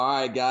All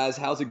right, guys,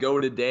 how's it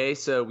going today?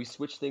 So we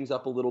switched things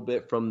up a little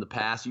bit from the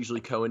past. Usually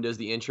Cohen does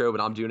the intro,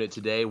 but I'm doing it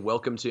today.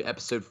 Welcome to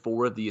episode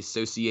 4 of the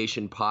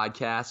Association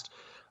Podcast.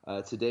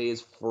 Today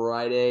is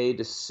Friday,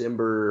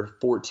 December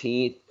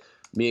 14th.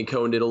 Me and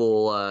Cohen did a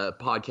little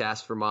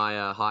podcast for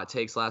my hot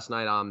takes last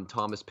night. I'm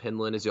Thomas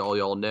Penland, as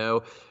y'all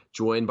know,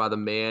 joined by the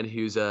man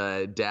whose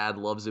dad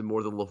loves him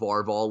more than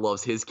LeVar Ball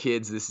loves his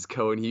kids. This is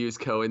Cohen Hughes.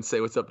 Cohen,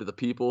 say what's up to the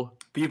people.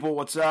 People,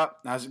 what's up?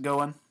 How's it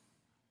going?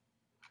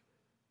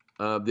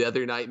 The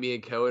other night, me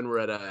and Cohen were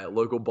at a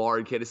local bar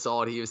in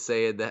Kennesaw, and he was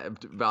saying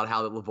that about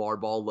how that LeVar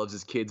Ball loves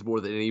his kids more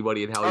than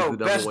anybody, and how he's the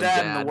number best one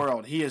dad in the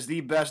world. He is the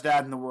best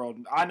dad in the world.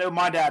 I know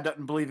my dad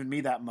doesn't believe in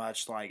me that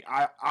much. Like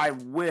I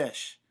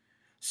wish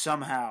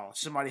somehow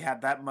somebody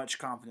had that much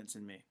confidence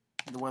in me.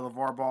 The way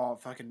LeVar Ball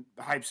fucking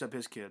hypes up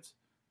his kids.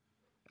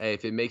 Hey,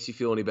 if it makes you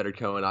feel any better,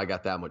 Cohen, I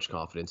got that much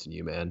confidence in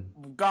you, man.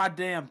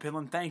 Goddamn,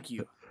 Penland, thank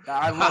you.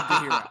 I love to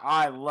hear it.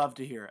 I love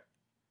to hear it.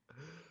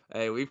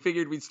 Hey, we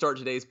figured we'd start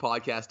today's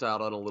podcast out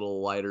on a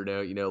little lighter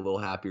note, a little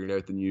happier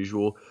note than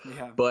usual.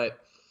 Yeah. But,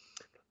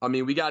 I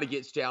mean, we got to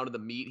get down to the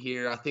meat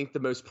here. I think the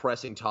most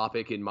pressing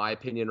topic, in my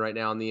opinion, right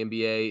now in the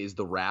NBA is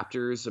the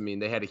Raptors. I mean,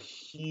 they had a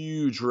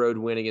huge road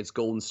win against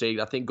Golden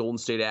State. I think Golden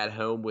State at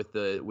home with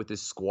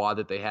this squad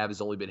that they have has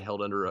only been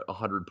held under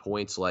 100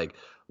 points, like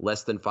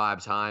less than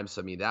 5 times.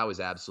 I mean, that was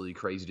absolutely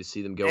crazy to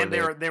see them go in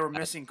there. And they were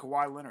missing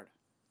Kawhi Leonard.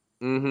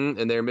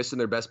 And they're missing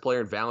their best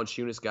player, and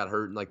Valanciunas got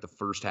hurt in like the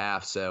first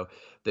half, so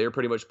they're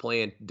pretty much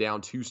playing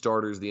down 2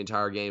 starters the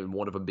entire game, and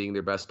one of them being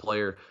their best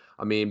player.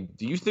 I mean,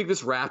 do you think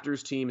this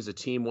Raptors team is a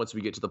team once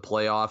we get to the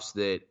playoffs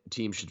that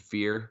teams should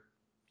fear?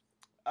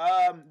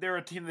 They're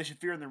a team they should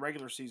fear in the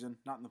regular season,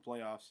 not in the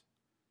playoffs.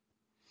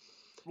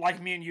 Like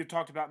me and you have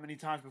talked about many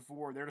times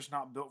before, they're just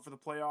not built for the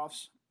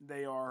playoffs.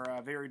 They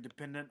are very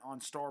dependent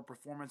on star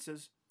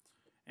performances,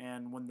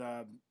 and when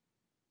the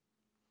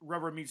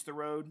rubber meets the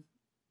road,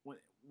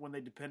 when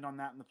they depend on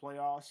that in the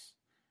playoffs,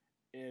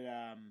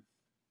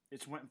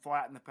 it's went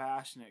flat in the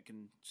past, and it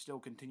can still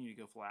continue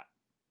to go flat.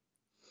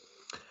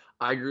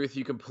 I agree with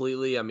you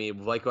completely. I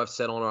mean, like I've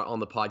said on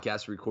the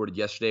podcast we recorded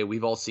yesterday,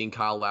 we've all seen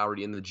Kyle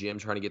Lowry in the gym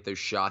trying to get those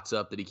shots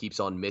up that he keeps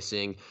on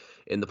missing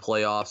in the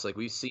playoffs. Like,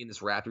 we've seen this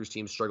Raptors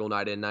team struggle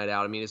night in, night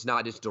out. I mean, it's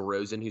not just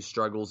DeRozan who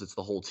struggles, it's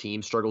the whole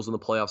team struggles in the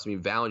playoffs. I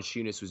mean,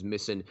 Valanciunas was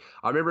missing.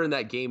 I remember in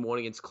that game 1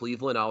 against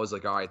Cleveland, I was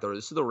like, all right,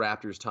 this is the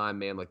Raptors' time,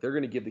 man. Like, they're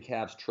going to give the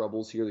Cavs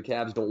troubles here. The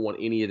Cavs don't want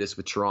any of this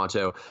with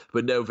Toronto.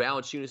 But no,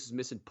 Valanciunas is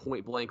missing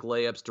point-blank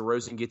layups.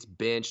 DeRozan gets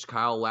benched.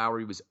 Kyle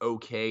Lowry was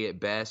okay at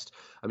best.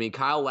 I mean,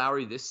 Kyle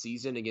Lowry this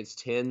season against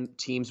 10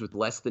 teams with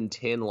less than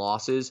 10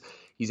 losses,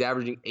 he's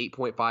averaging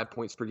 8.5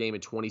 points per game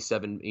and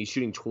 27. He's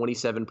shooting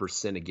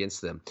 27%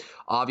 against them.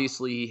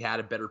 Obviously, he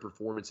had a better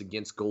performance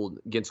against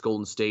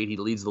Golden State. He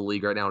leads the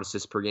league right now in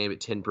assists per game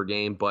at 10 per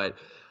game. But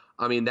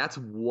I mean, that's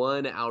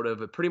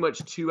pretty much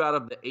 2 out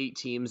of the 8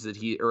 teams out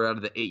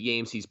of the 8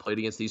 games he's played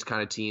against these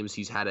kind of teams.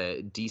 He's had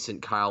a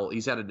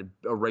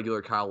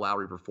regular Kyle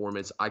Lowry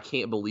performance. I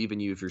can't believe in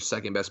you if your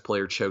second best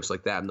player chokes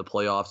like that in the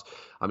playoffs.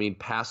 I mean,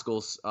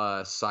 Pascal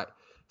Siakam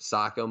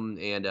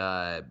and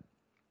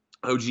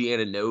OG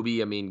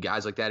Anunoby, I mean,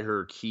 guys like that who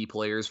are key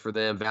players for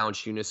them,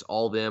 Valanciunas,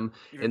 all them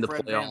Even in the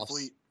Fred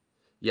playoffs.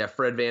 Yeah,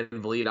 Fred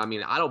VanVleet. I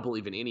mean, I don't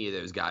believe in any of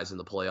those guys in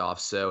the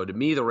playoffs. So to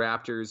me, the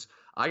Raptors,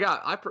 I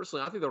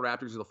think the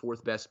Raptors are the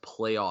 4th best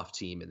playoff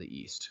team in the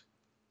East.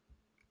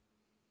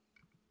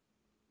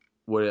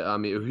 Who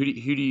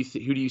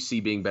do you see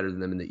being better than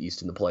them in the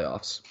East in the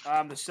playoffs?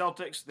 The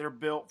Celtics, they're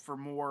built for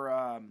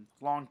more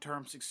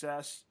long-term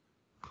success.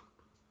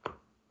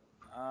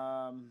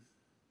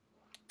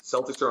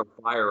 Celtics are on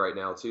fire right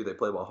now too. They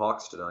play with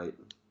Hawks tonight.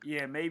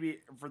 Yeah, maybe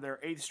for their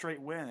 8th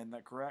straight win. Isn't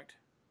that correct?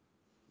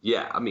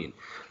 Yeah, I mean,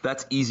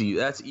 that's easy.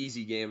 That's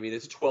easy game. I mean,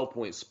 it's a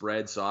 12-point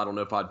spread, so I don't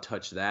know if I'd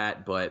touch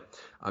that. But,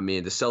 I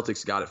mean, the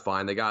Celtics got it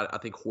fine. I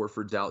think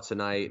Horford's out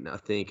tonight, and I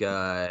think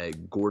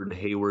Gordon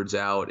Hayward's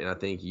out, and I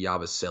think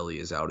Yabusele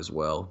is out as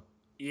well.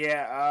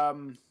 Yeah,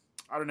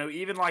 I don't know.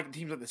 Even like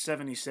teams like the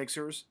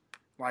 76ers,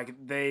 like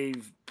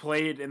they've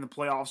played in the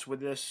playoffs with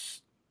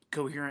this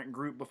coherent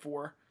group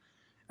before.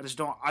 I just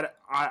don't.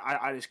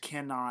 I just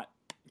cannot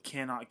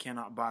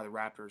buy the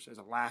Raptors as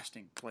a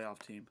lasting playoff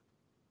team.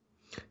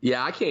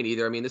 Yeah, I can't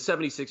either. I mean, the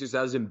 76ers,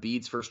 that was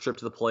Embiid's first trip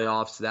to the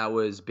playoffs. That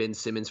was Ben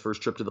Simmons'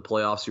 first trip to the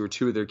playoffs. Who were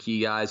 2 of their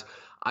key guys.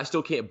 I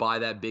still can't buy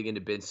that big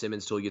into Ben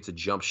Simmons until he gets a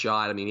jump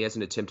shot. I mean, he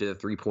hasn't attempted a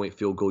 3-point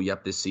field goal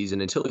yet this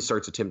season. Until he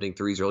starts attempting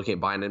threes, I really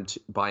can't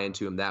buy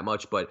into him that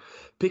much. But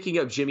picking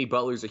up Jimmy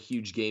Butler is a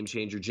huge game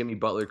changer. Jimmy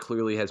Butler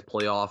clearly has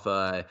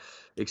playoff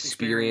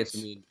experience.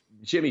 I mean,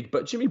 Jimmy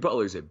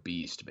Butler's a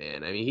beast,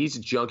 man. I mean, he's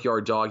a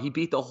junkyard dog. He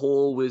beat the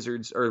whole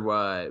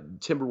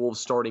Timberwolves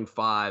starting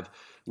 5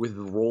 with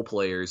the role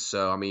players.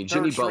 So, I mean,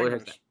 Jimmy Butler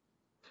has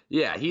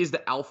Yeah, he has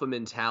the alpha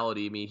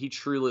mentality. I mean, he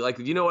truly like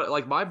you know what?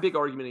 Like my big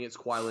argument against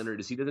Kawhi Leonard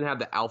is he doesn't have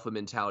the alpha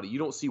mentality. You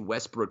don't see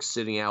Westbrook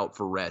sitting out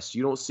for rest.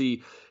 You don't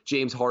see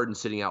James Harden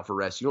sitting out for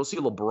rest. You don't see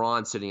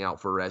LeBron sitting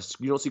out for rest.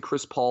 You don't see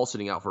Chris Paul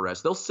sitting out for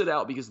rest. They'll sit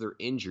out because they're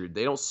injured.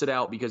 They don't sit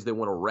out because they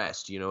want to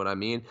rest. You know what I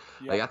mean?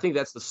 Yep. Like I think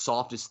that's the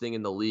softest thing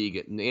in the league,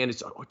 and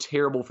it's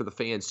terrible for the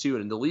fans too.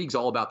 And the league's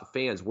all about the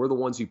fans. We're the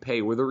ones who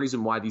pay. We're the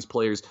reason why these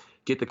players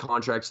get the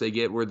contracts they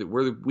get.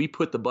 We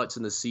put the butts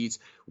in the seats.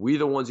 We're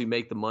the ones who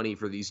make the money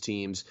for these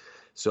teams.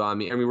 So, I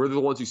mean, we're the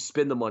ones who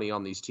spend the money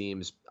on these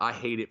teams. I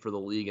hate it for the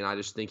league, and I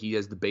just think he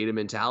has the beta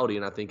mentality,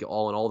 and I think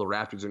all in all, the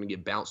Raptors are going to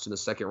get bounced in the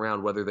second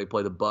round, whether they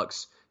play the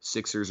Bucks,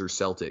 Sixers, or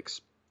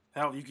Celtics.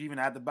 Hell, you could even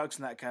add the Bucks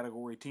in that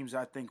category. Teams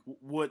I think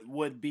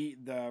would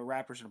beat the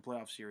Raptors in a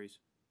playoff series.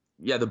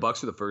 Yeah, the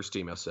Bucks are the first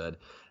team I said.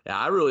 Yeah,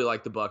 I really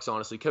like the Bucks,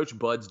 honestly. Coach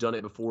Bud's done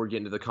it before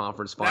getting to the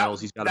conference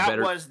finals. He's got a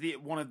better. That was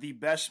one of the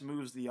best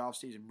moves of the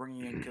offseason,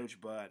 bringing in Coach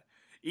Bud.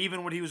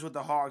 Even when he was with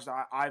the Hawks,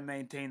 I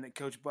maintain that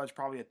Coach Bud's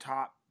probably a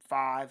top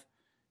 5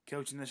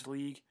 coach in this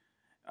league.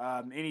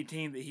 Any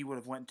team that he would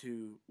have went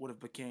to would have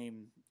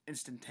became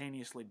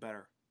instantaneously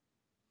better.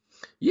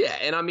 Yeah,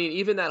 and I mean,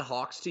 even that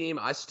Hawks team,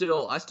 I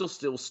still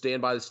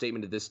stand by the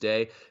statement to this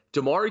day.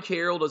 DeMar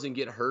Carroll doesn't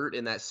get hurt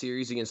in that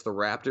series against the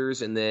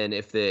Raptors, and then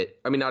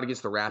not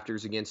against the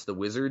Raptors, against the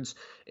Wizards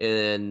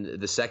in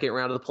the second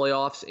round of the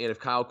playoffs, and if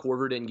Kyle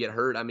Korver didn't get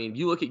hurt, I mean,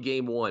 you look at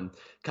game 1,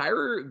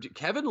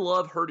 Kevin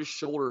Love hurt his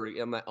shoulder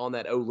on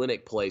that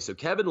Olynyk play, so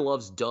Kevin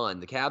Love's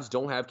done. The Cavs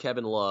don't have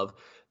Kevin Love.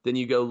 Then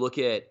you go look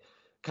at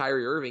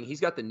Kyrie Irving, he's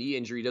got the knee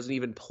injury. He doesn't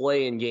even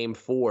play in game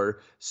 4.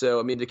 So,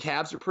 I mean, the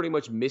Cavs are pretty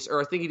much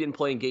I think he didn't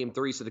play in game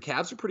 3. So the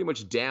Cavs are pretty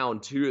much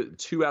down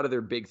two out of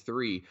their big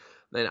 3.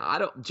 And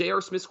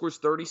J.R. Smith scores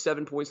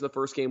 37 points in the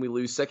first game. We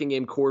lose. Second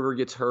game, Korver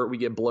gets hurt. We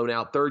get blown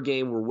out. Third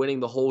game, we're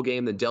winning the whole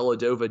game. Then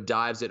Dellavedova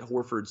dives at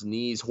Horford's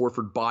knees.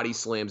 Horford body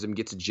slams him,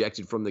 gets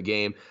ejected from the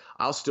game.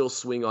 I'll still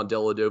swing on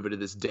Dellavedova to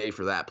this day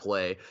for that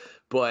play.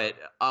 But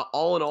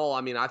all in all,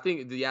 I mean, I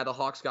think, the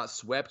Hawks got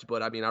swept.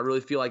 But, I mean, I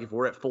really feel like if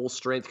we're at full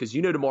strength, because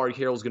DeMar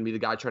Carroll is going to be the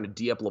guy trying to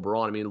D up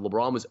LeBron. I mean,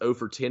 LeBron was 0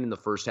 for 10 in the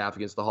first half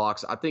against the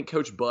Hawks. I think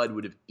Coach Bud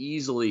would have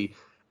easily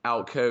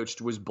outcoached.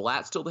 Was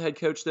Blatt still the head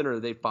coach then, or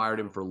they fired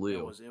him for Lue?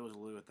 It was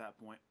Lue at that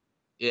point.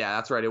 Yeah,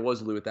 that's right. It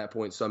was Lue at that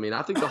point. So, I mean,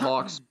 I think the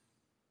Hawks –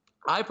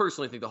 I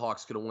personally think the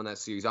Hawks could have won that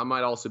series. I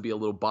might also be a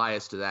little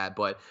biased to that,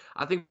 but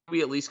I think we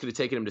at least could have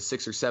taken him to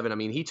 6 or 7. I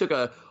mean, he took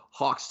a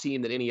Hawks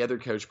team that any other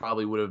coach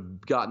probably would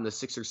have gotten the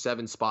 6 or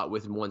 7 spot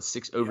with and won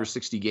over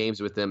 60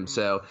 games with them.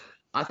 So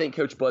I think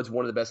Coach Bud's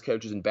one of the best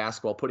coaches in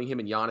basketball. Putting him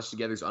and Giannis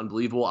together is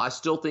unbelievable. I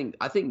think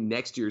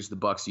next year is the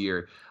Bucks'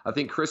 year. I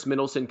think Chris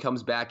Middleton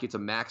comes back, gets a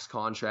max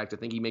contract. I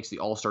think he makes the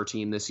All-Star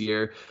team this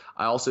year.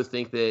 I also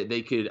think that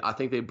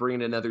they bring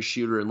in another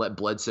shooter and let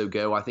Bledsoe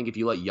go. I think if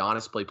you let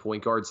Giannis play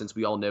point guard, since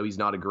we all know he's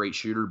not a great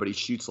shooter, but he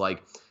shoots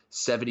like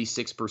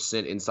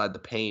 76% inside the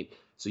paint.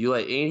 So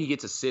and he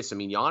gets assists. I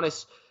mean,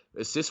 Giannis,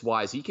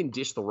 assist-wise, he can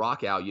dish the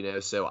rock out,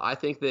 So I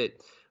think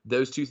that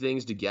those two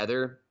things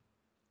together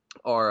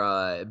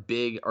are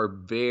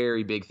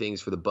very big things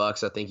for the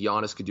Bucks. I think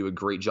Giannis could do a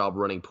great job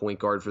running point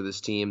guard for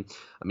this team.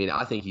 I mean,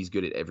 I think he's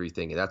good at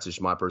everything, and that's just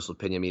my personal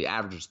opinion. I mean, he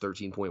averages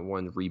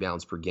 13.1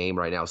 rebounds per game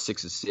right now,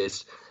 6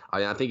 assists.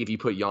 I think if you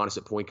put Giannis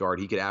at point guard,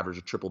 he could average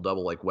a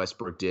triple-double like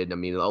Westbrook did. I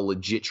mean, a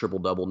legit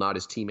triple-double, not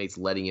his teammates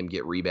letting him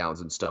get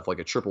rebounds and stuff, like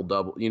a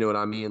triple-double. You know what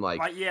I mean?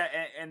 Yeah,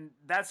 and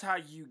that's how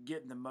you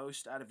get the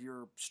most out of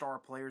your star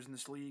players in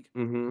this league.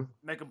 Mm-hmm.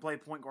 Make them play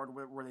point guard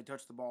where they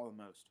touch the ball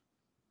the most.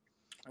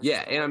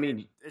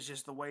 It's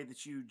just the way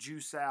that you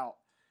juice out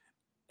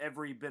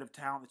every bit of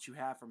talent that you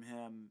have from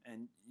him,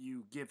 and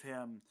you give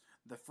him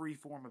the free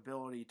form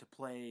ability to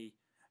play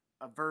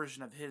a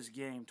version of his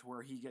game to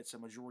where he gets a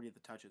majority of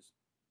the touches.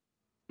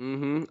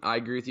 I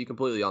agree with you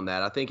completely on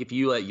that. I think if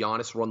you let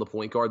Giannis run the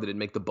point guard, that it'd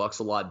make the Bucks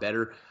a lot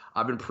better.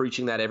 I've been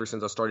preaching that ever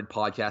since I started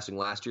podcasting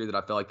last year, that I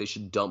felt like they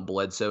should dump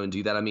Bledsoe and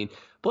do that. I mean,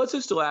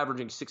 Bledsoe's still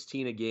averaging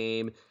 16 a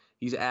game.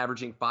 He's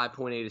averaging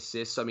 5.8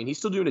 assists. I mean, he's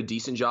still doing a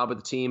decent job with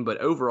the team, but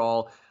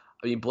overall,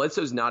 I mean,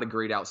 Bledsoe's not a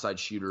great outside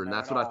shooter, and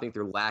that's what I think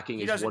they're lacking.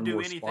 He doesn't do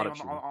anything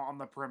on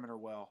the perimeter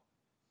well.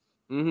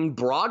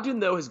 Brogdon,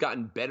 though, has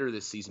gotten better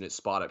this season at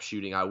spot-up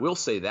shooting. I will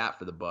say that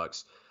for the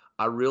Bucks.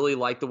 I really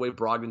like the way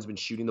Brogdon's been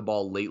shooting the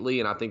ball lately,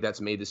 and I think that's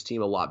made this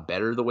team a lot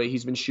better the way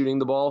he's been shooting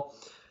the ball.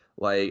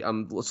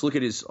 Let's look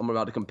at I'm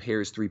about to compare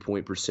his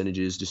three-point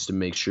percentages just to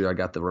make sure I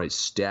got the right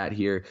stat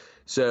here.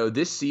 So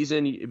this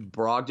season,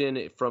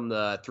 Brogdon from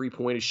the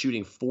three-point is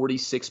shooting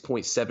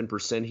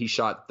 46.7%. He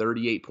shot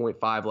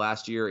 38.5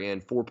 last year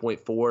and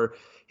 4.4.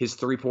 His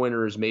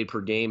three-pointers made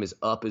per game is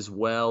up as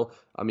well.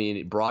 I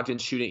mean,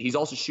 Brogdon's shooting. He's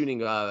also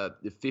shooting over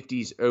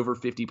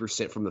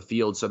 50% from the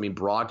field. So, I mean,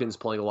 Brogdon's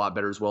playing a lot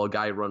better as well. A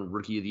guy who run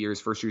Rookie of the Year. His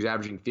first year is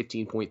averaging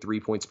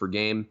 15.3 points per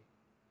game.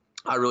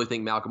 I really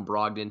think Malcolm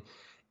Brogdon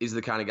is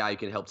the kind of guy who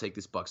can help take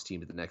this Bucks team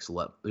to the next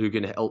level, who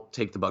can help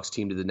take the Bucks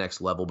team to the next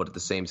level. But at the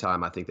same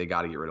time, I think they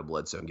got to get rid of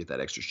Bledsoe and get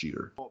that extra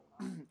shooter. Well,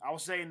 I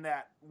was saying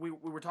that we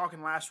were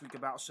talking last week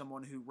about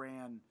someone who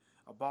ran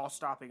a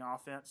ball-stopping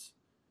offense.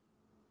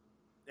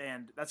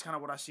 And that's kind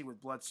of what I see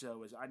with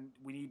Bledsoe is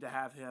we need to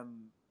have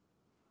him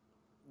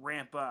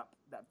ramp up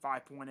that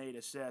 5.8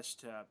 assists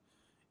to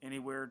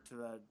anywhere to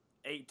the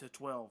 8 to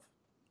 12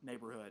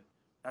 neighborhood.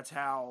 That's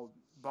how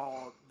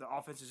the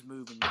offenses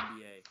move in the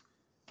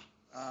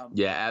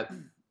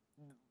NBA.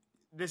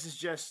 This is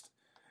just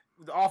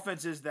the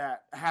offenses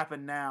that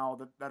happen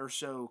now that are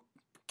so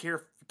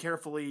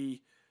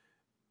carefully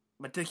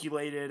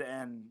meticulated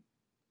and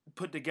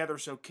put together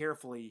so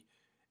carefully.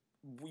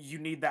 You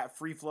need that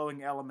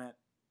free-flowing element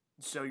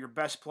so your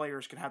best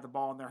players can have the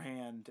ball in their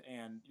hand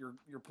and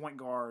your point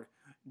guard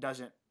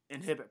doesn't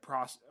inhibit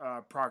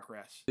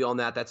progress. On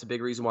that, that's a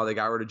big reason why they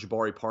got rid of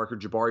Jabari Parker.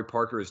 Jabari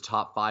Parker is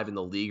top 5 in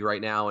the league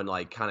right now, and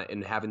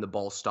and having the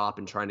ball stop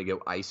and trying to go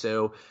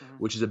ISO,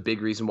 which is a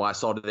big reason why I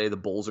saw today the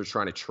Bulls are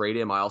trying to trade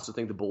him. I also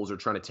think the Bulls are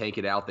trying to tank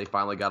it out. They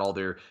finally got all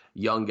their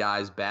young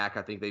guys back.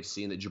 I think they've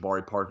seen that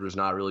Jabari Parker is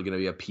not really going to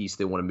be a piece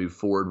they want to move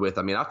forward with.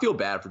 I mean, I feel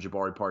bad for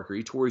Jabari Parker.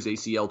 He tore his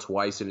ACL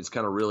twice, and it's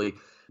kind of really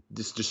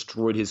just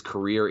destroyed his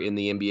career in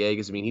the NBA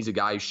because, I mean, he's a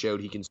guy who showed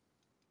he can.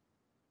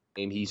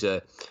 He's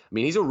a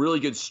really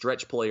good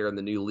stretch player in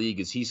the new league.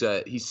 He's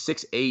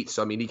 6'8",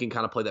 so I mean he can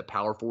kind of play that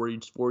power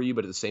forward for you,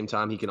 but at the same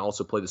time he can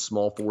also play the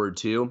small forward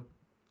too,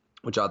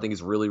 which I think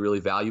is really, really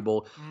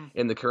valuable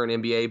in the current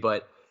NBA.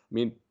 But I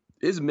mean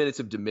his minutes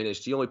have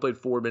diminished. He only played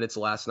 4 minutes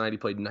last night. He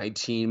played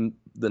 19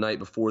 the night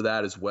before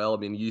that as well. I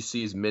mean you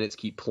see his minutes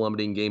keep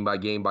plummeting game by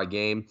game by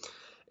game.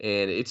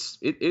 And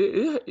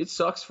it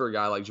sucks for a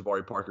guy like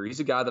Jabari Parker. He's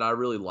a guy that I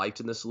really liked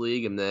in this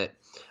league and that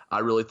I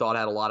really thought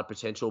had a lot of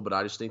potential, but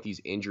I just think these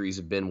injuries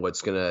have been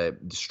what's going to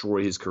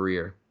destroy his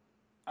career.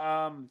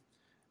 The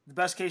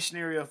best case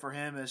scenario for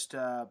him is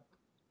to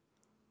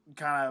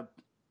kind of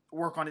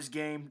work on his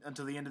game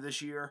until the end of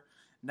this year.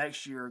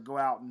 Next year, go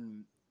out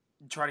and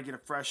try to get a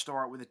fresh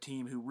start with a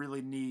team who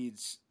really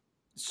needs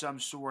some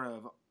sort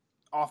of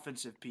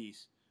offensive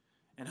piece.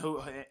 And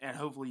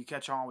hopefully you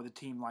catch on with a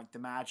team like the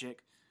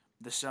Magic,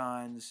 the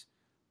Suns,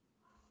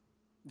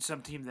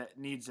 some team that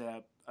needs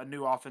a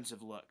new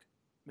offensive look.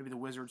 Maybe the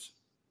Wizards.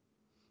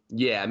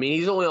 Yeah, I mean,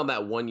 he's only on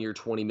that 1 year,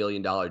 $20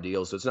 million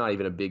deal, so it's not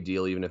even a big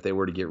deal even if they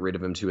were to get rid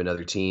of him to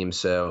another team.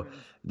 So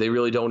they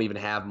really don't even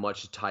have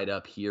much tied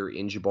up here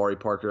in Jabari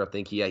Parker. I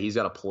think, he's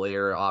got a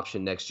player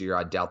option next year.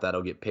 I doubt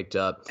that'll get picked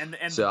up. And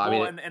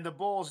the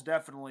Bulls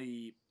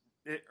definitely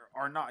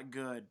are not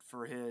good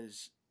for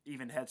his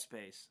even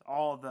headspace.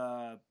 All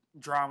the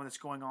drama that's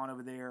going on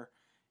over there,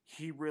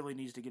 he really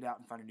needs to get out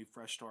and find a new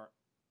fresh start.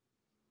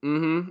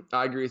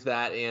 I agree with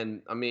that.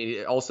 And, I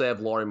mean, also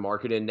have Lauri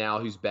Markkanen now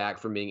who's back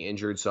from being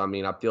injured. So, I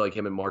mean, I feel like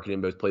him and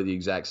Markkanen both play the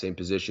exact same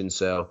position.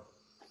 So,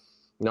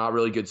 not a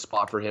really good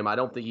spot for him. I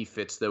don't think he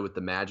fits, though, with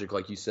the Magic,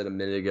 like you said a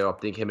minute ago. I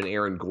think him and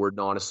Aaron Gordon,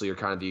 honestly, are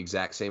kind of the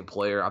exact same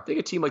player. I think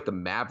a team like the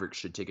Mavericks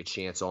should take a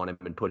chance on him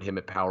and put him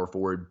at power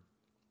forward.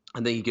 I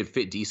think he could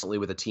fit decently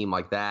with a team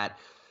like that.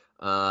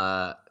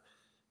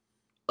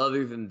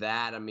 Other than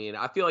that, I mean,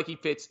 I feel like he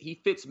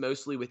fits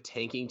mostly with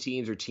tanking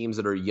teams or teams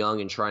that are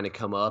young and trying to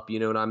come up, you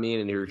know what I mean?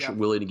 And you're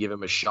willing to give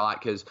him a shot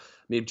because, I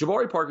mean, if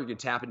Jabari Parker can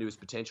tap into his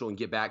potential and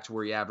get back to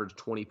where he averaged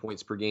 20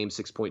 points per game,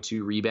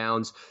 6.2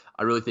 rebounds,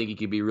 I really think he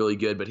could be really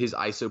good. But his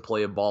ISO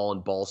play of ball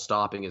and ball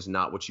stopping is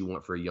not what you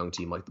want for a young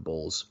team like the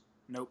Bulls.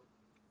 Nope.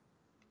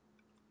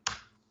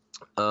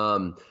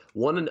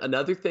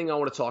 Another thing I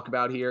want to talk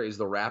about here is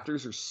the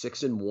Raptors are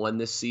 6-1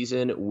 this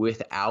season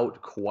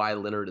without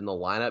Kawhi Leonard in the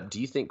lineup. Do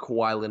you think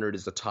Kawhi Leonard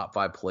is the top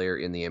 5 player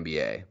in the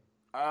NBA?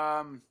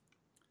 I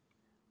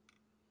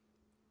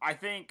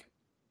think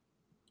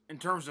in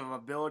terms of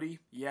ability,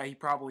 yeah, he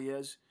probably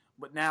is.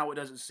 But now it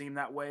doesn't seem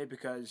that way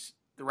because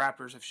the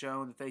Raptors have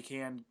shown that they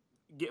can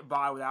get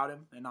by without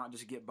him and not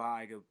just get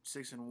by. Go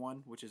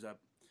 6-1, which is a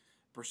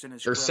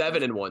percentage. Or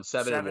 7-1.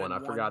 7-1.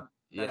 I forgot.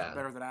 Yeah,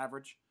 better than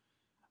average.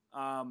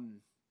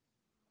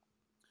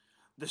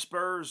 The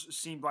Spurs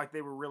seemed like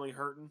they were really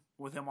hurting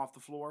with him off the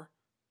floor.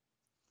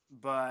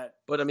 But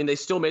I mean, they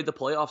still made the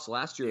playoffs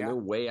last year, and they're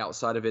way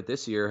outside of it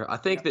this year. I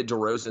think that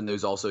DeRozan, though,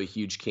 is also a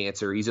huge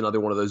cancer. He's another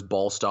one of those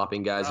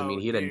ball-stopping guys. I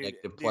mean, he had a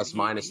negative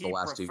plus-minus the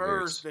last 2 years. He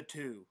prefers the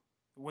 2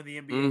 when the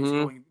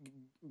NBA is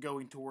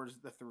going towards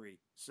the 3.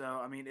 So,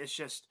 I mean, it's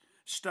just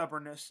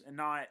stubbornness and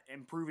not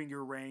improving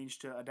your range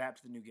to adapt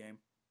to the new game.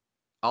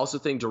 I also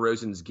think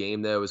DeRozan's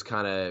game, though, is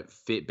kind of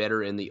fit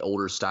better in the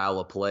older style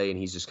of play, and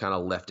he's just kind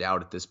of left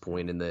out at this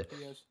point in the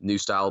new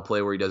style of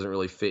play where he doesn't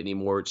really fit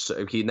anymore.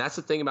 And that's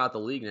the thing about the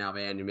league now,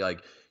 man. You'd be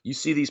like, you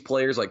see these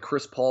players like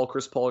Chris Paul.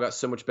 Chris Paul got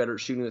so much better at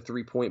shooting the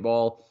three-point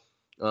ball.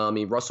 I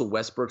mean, Russell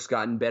Westbrook's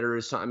gotten better.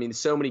 I mean,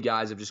 so many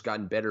guys have just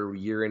gotten better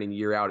year in and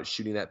year out at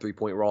shooting that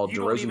three-point ball. You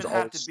don't even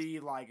have to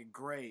be, like,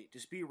 great.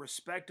 Just be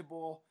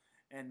respectable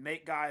and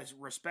make guys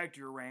respect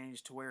your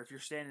range to where if you're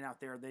standing out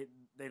there,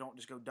 they don't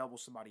just go double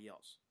somebody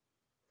else.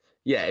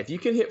 Yeah, if you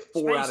can hit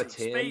 4 out of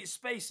 10.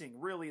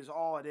 Spacing really is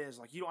all it is.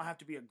 Like, you don't have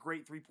to be a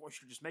great three-point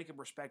shooter. Just make them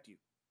respect you.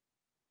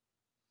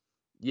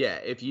 Yeah,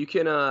 if you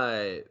can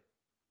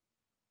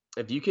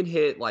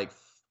hit like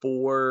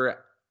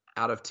 4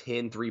 out of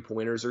 10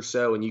 3-pointers or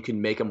so, and you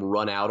can make them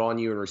run out on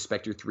you and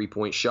respect your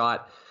 3-point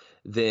shot,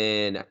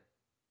 then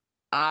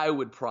I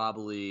would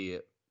probably,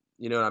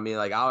 you know what I mean?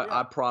 Like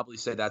I'd probably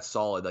say that's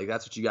solid. Like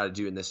that's what you got to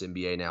do in this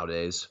NBA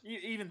nowadays.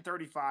 Even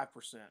 35%.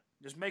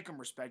 Just make them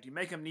respect you.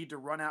 Make them need to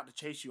run out to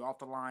chase you off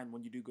the line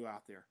when you do go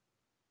out there.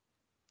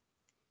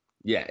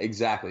 Yeah,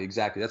 exactly.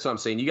 That's what I'm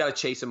saying. You got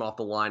to chase him off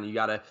the line. You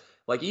got to,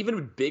 like, even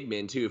with big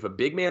men too. If a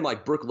big man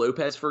like Brook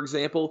Lopez, for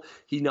example,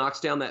 he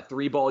knocks down that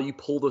three ball, you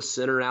pull the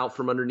center out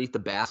from underneath the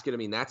basket. I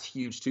mean, that's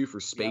huge too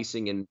for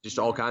spacing and just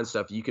all kinds of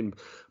stuff. You can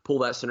pull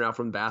that center out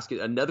from the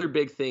basket. Another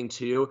big thing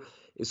too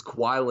is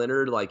Kawhi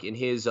Leonard, like in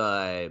his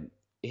wins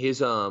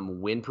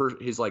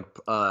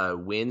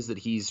that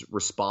he's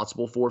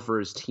responsible for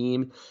his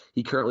team.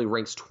 He currently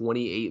ranks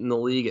 28 in the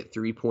league at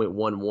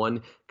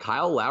 3.11.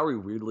 Kyle Lowry,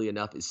 weirdly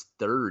enough, is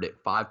third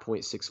at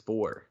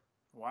 5.64.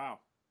 Wow.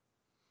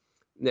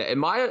 Yeah, and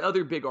my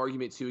other big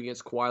argument too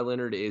against Kawhi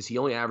Leonard is he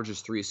only averages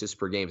 3 assists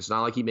per game. It's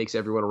not like he makes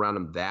everyone around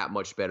him that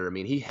much better. I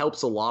mean, he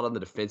helps a lot on the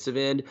defensive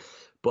end,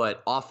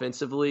 but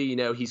offensively, you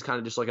know, he's kind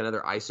of just like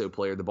another ISO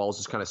player. The ball's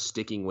just kind of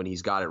sticking when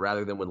he's got it,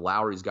 rather than when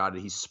Lowry's got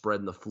it, he's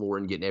spreading the floor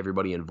and getting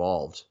everybody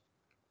involved.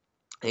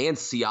 And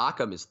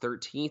Siakam is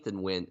 13th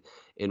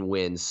in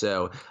wins.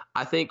 So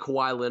I think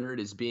Kawhi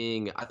Leonard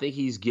I think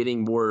he's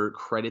getting more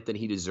credit than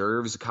he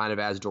deserves, kind of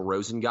as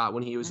DeRozan got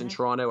when he was in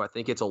Toronto. I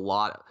think it's a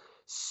lot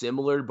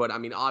similar, but I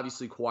mean,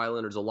 obviously Kawhi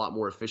Leonard's a lot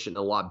more efficient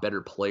and a lot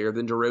better player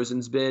than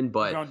DeRozan's been.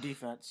 But on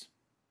defense,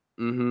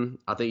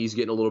 I think he's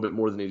getting a little bit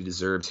more than he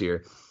deserves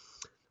here.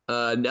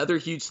 Another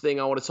huge thing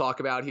I want to talk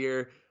about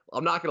here.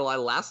 I'm not gonna lie.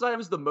 Last night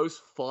was the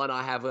most fun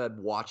I have had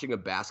watching a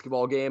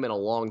basketball game in a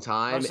long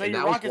time. And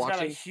that Rockets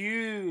got a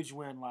huge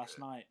win last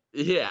night.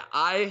 Yeah,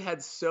 I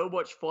had so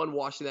much fun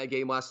watching that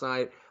game last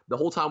night. The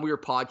whole time we were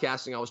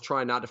podcasting, I was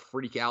trying not to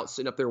freak out,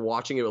 sitting up there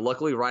watching it. But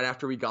luckily, right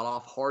after we got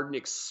off, Harden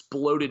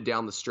exploded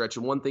down the stretch.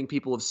 And one thing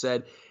people have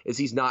said is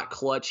he's not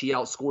clutch. He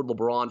outscored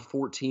LeBron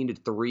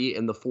 14-3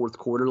 in the fourth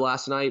quarter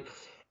last night.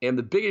 And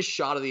the biggest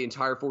shot of the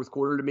entire fourth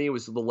quarter to me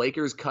was the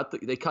Lakers cut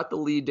the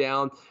lead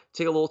down,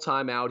 take a little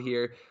time out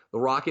here. The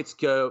Rockets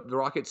go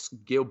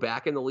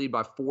back in the lead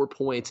by 4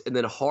 points, and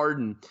then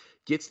Harden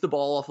gets the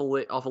ball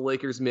off a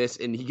Lakers miss,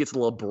 and he gets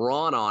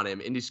LeBron on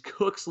him and just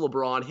cooks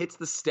LeBron, hits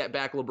the step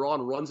back.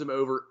 LeBron runs him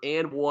over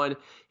and one,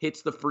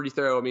 hits the free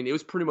throw. I mean, it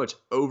was pretty much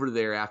over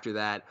there after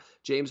that.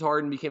 James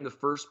Harden became the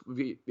first,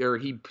 or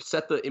he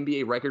set the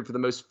NBA record for the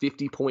most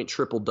 50-point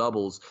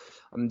triple-doubles.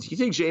 Do you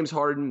think James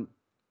Harden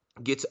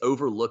gets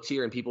overlooked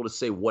here and people just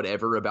say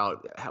whatever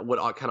about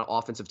what kind of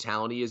offensive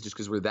talent he is just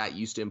because we're that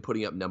used to him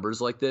putting up numbers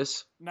like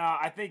this? No,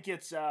 I think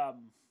it's I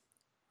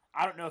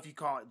don't know if you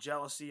call it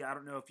jealousy. I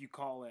don't know if you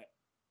call it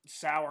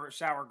sour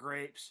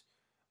grapes.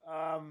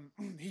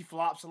 He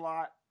flops a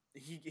lot.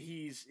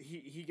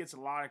 He gets a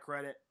lot of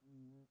credit.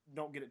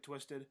 Don't get it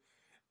twisted.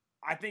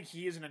 I think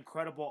he is an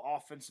incredible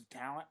offensive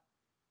talent.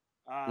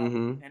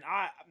 And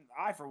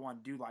I for one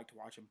do like to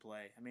watch him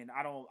play. I mean,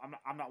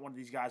 I'm not one of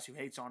these guys who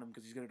hates on him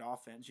because he's good at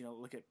offense. You know,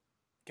 look at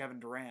Kevin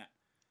Durant.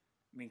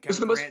 I mean,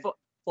 Kevin Durant, the most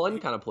fun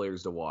kind of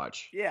players to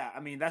watch. Yeah, I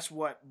mean, that's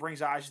what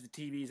brings eyes to the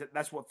TVs.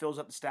 That's what fills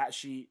up the stat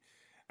sheet.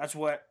 That's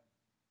what.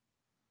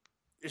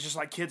 It's just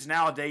like kids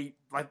nowadays,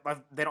 like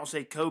they don't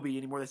say Kobe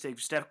anymore. They say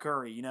Steph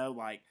Curry. You know,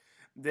 like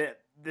that.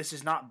 This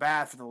is not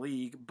bad for the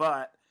league,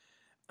 but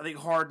I think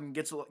Harden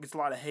gets a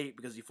lot of hate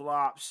because he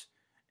flops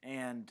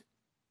and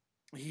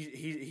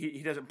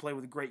he doesn't play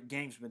with great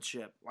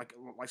gamesmanship like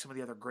some of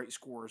the other great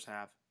scorers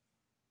have.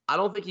 I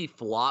don't think he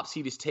flops.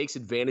 He just takes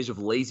advantage of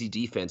lazy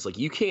defense. Like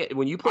you can't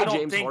when you play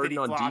James Harden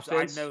on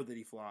defense. I know that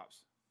he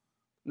flops.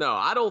 No,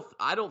 I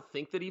don't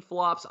think that he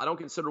flops. I don't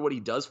consider what he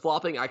does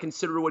flopping. I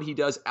consider what he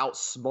does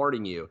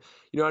outsmarting you.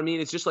 You know what I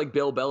mean? It's just like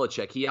Bill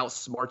Belichick. He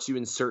outsmarts you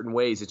in certain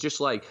ways. It's just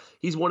like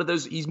he's one of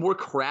those – he's more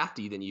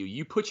crafty than you.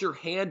 You put your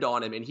hand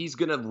on him, and he's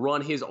going to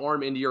run his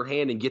arm into your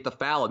hand and get the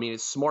foul. I mean,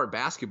 it's smart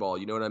basketball.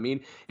 You know what I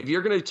mean? If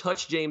you're going to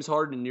touch James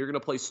Harden and you're going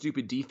to play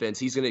stupid defense,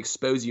 he's going to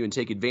expose you and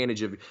take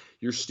advantage of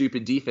your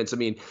stupid defense. I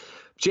mean –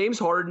 James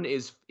Harden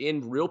is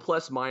in real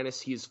plus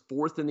minus. He is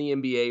fourth in the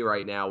NBA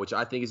right now, which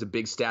I think is a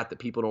big stat that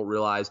people don't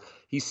realize.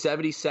 He's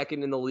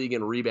 72nd in the league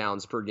in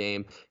rebounds per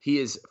game. He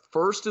is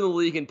first in the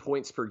league in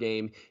points per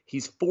game.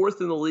 He's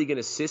fourth in the league in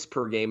assists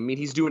per game. I mean,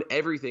 he's doing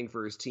everything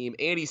for his team,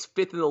 and he's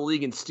fifth in the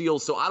league in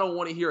steals. So I don't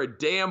want to hear a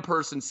damn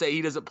person say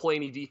he doesn't play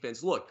any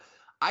defense. Look,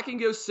 I can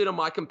go sit on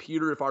my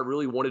computer if I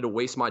really wanted to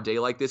waste my day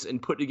like this and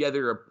put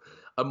together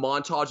a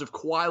montage of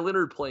Kawhi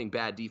Leonard playing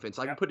bad defense.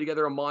 I can put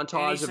together a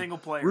montage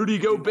of Rudy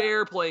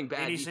Gobert playing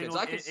bad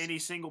defense. Any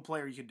single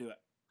player, you can do it.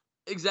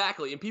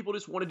 Exactly. And people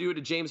just want to do it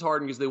to James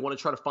Harden because they want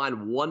to try to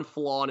find one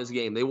flaw in his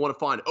game. They want to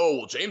find, oh,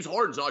 well, James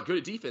Harden's not good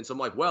at defense. I'm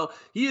like, well,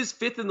 he is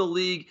fifth in the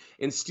league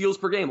in steals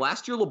per game.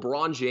 Last year,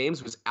 LeBron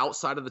James was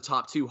outside of the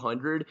top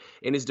 200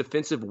 in his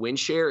defensive win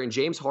share, and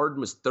James Harden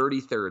was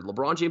 33rd.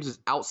 LeBron James is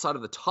outside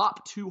of the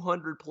top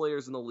 200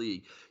 players in the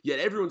league. Yet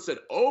everyone said,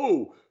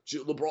 oh,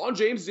 LeBron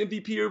James is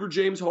MVP over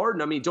James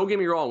Harden. I mean, don't get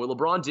me wrong. What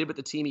LeBron did with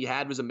the team he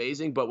had was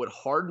amazing, but what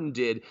Harden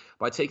did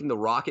by taking the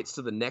Rockets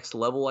to the next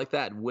level like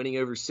that and winning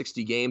over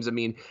 60 games, I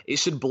mean, it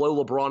should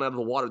blow LeBron out of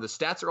the water. The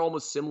stats are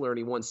almost similar, and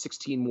he won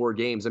 16 more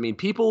games. I mean,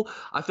 people,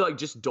 I feel like,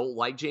 just don't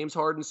like James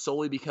Harden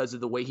solely because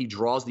of the way he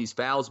draws these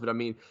fouls. But, I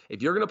mean,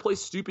 if you're going to play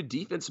stupid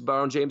defense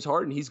on James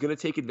Harden, he's going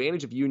to take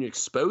advantage of you and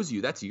expose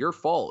you. That's your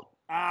fault.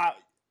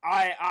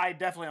 I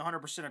definitely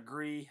 100%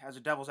 agree as a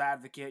devil's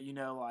advocate. You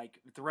know, like,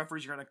 if the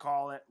referees are going to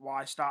call it,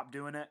 why stop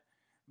doing it?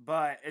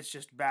 But it's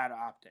just bad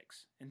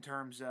optics in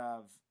terms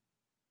of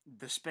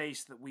the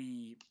space that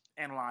we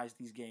analyze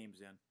these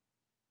games in.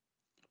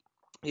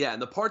 Yeah,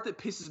 and the part that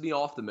pisses me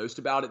off the most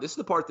about it, this is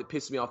the part that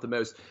pisses me off the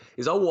most,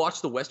 is I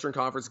watched the Western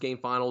Conference game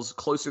finals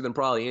closer than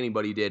probably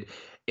anybody did,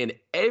 and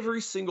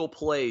every single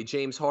play,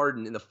 James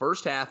Harden in the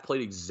first half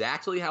played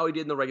exactly how he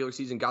did in the regular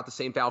season, got the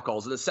same foul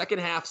calls. In the second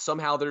half,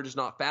 somehow they're just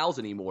not fouls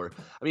anymore.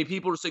 I mean,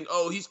 people are saying,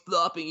 oh, he's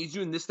flopping, he's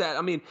doing this, that.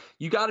 I mean,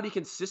 you got to be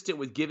consistent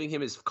with giving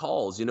him his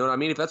calls. You know what I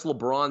mean? If that's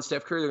LeBron,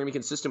 Steph Curry, they're going to be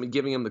consistent with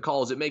giving him the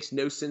calls. It makes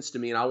no sense to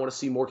me, and I want to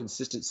see more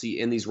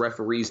consistency in these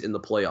referees in the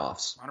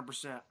playoffs.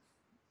 100%.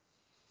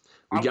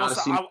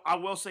 I I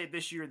will say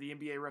this year the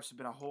NBA refs have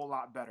been a whole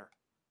lot better.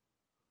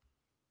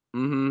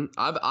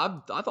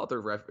 I thought their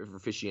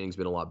officiating's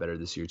been a lot better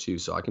this year too,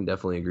 so I can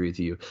definitely agree with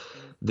you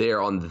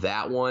there on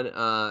that one.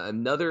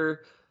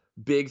 Another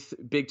big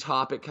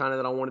topic kind of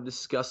that I want to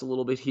discuss a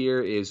little bit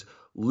here is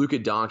Luka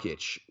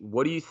Doncic.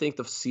 What do you think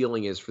the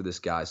ceiling is for this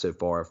guy so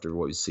far after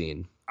what we've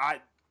seen?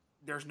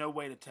 There's no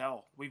way to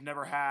tell. We've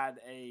never had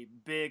a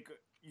big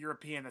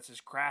European that's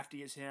as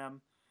crafty as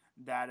him,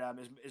 that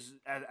is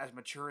as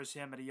mature as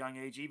him at a young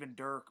age. Even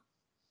Dirk,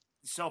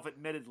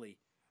 self-admittedly,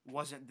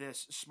 wasn't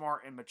this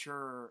smart and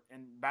mature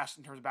in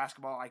terms of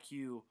basketball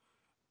IQ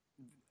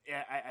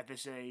at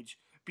this age.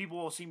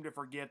 People seem to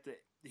forget that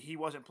he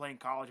wasn't playing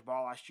college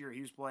ball last year.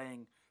 He was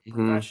playing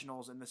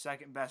professionals in the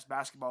second best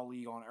basketball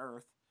league on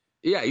earth.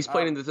 Yeah, he's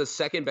playing in the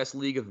second best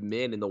league of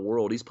men in the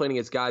world. He's playing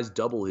against guys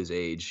double his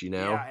age, you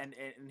know? Yeah, and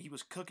he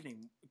was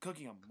cooking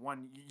him.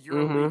 Won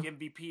EuroLeague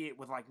MVP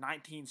with like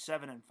 19,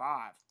 7, and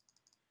 5.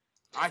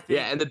 I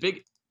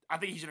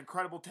think he's an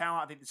incredible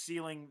talent. I think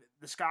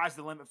the sky's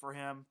the limit for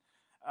him.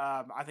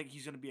 I think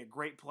he's going to be a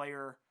great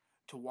player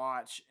to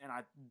watch, and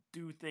I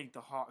do think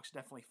the Hawks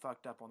definitely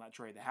fucked up on that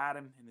trade. They had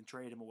him and then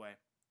traded him away.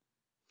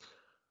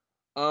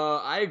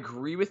 I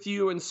agree with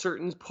you in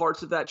certain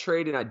parts of that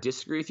trade, and I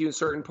disagree with you in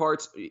certain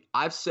parts.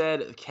 I've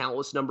said a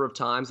countless number of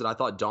times that I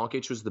thought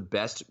Doncic was the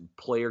best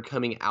player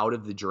coming out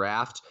of the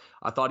draft.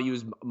 I thought he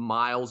was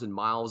miles and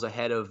miles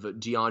ahead of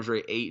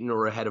DeAndre Ayton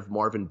or ahead of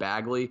Marvin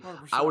Bagley.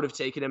 100%. I would have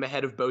taken him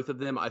ahead of both of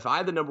them. If I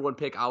had the number one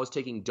pick, I was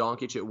taking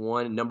Doncic at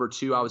 1. Number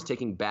 2, I was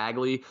taking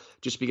Bagley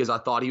just because I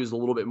thought he was a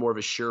little bit more of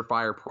a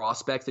surefire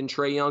prospect than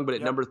Trae Young. But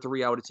at number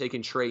 3, I would have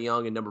taken Trae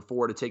Young, and number 4, I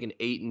would have taken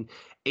Ayton.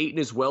 Ayton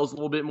as well is a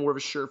little bit more of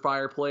a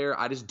surefire player.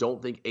 I just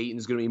don't think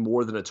Ayton's going to be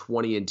more than a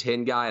 20 and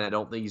 10 guy, and I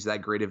don't think he's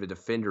that great of a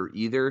defender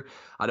either.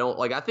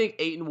 I think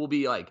Ayton will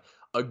be like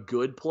a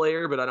good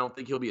player, but I don't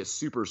think he'll be a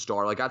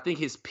superstar. Like, I think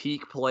his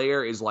peak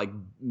player is like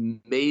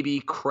maybe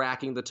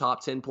cracking the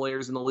top 10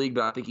 players in the league,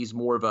 but I think he's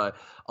more of a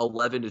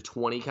 11 to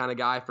 20 kind of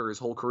guy for his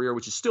whole career,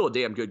 which is still a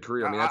damn good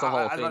career. I mean, that's a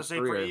Hall of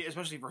Fame career.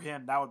 Especially for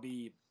him, that would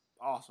be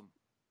awesome.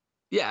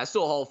 Yeah, it's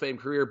still a Hall of Fame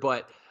career,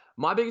 but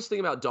my biggest thing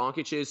about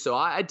Doncic is, so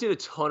I did a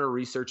ton of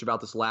research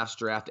about this last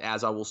draft,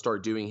 as I will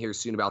start doing here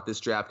soon about this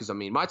draft, because, I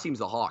mean, my team's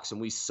the Hawks, and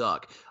we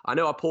suck. I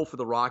know I pull for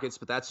the Rockets,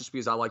 but that's just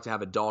because I like to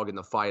have a dog in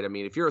the fight. I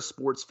mean, if you're a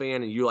sports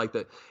fan and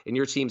and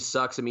your team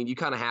sucks, I mean, you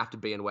kind of have to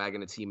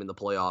bandwagon a team in the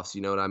playoffs,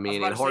 you know what I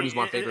mean? And Harden's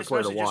my favorite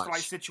player to watch.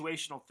 Just like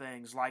situational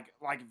things, like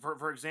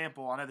for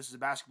example, I know this is a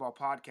basketball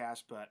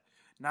podcast, but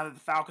now that the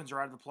Falcons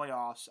are out of the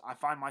playoffs, I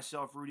find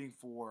myself rooting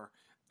for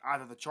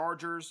either the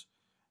Chargers,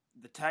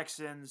 the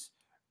Texans,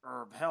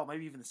 or hell,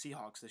 maybe even the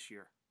Seahawks this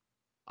year.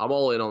 I'm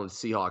all in on the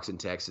Seahawks and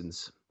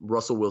Texans.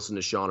 Russell Wilson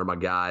and Deshaun are my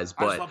guys.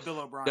 But I just love Bill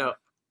O'Brien.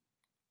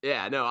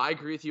 I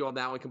agree with you on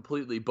that one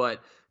completely. But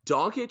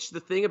Doncic, the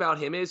thing about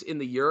him is, in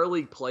the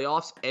EuroLeague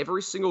playoffs,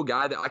 every single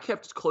guy that I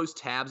kept close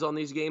tabs on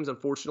these games.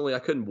 Unfortunately, I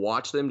couldn't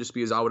watch them just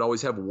because I would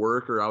always have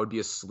work or I would be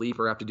asleep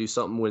or have to do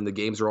something when the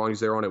games were on because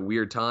they were on at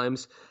weird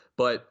times.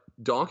 But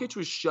Doncic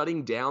was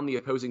shutting down the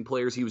opposing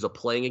players he was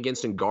playing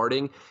against and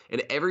guarding,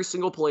 and every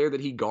single player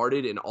that he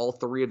guarded in all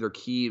 3 of their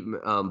key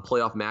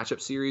playoff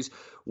matchup series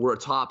were a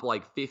top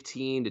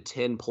 15 to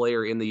 10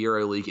 player in the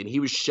EuroLeague, and he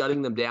was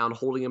shutting them down,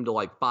 holding them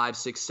to 5,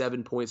 6,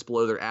 7 points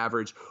below their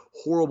average,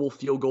 horrible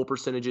field goal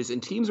percentages,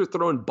 and teams are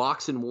throwing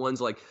box and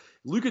ones.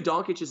 Luka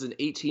Doncic is an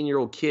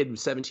 18-year-old kid,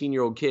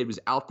 17-year-old kid, was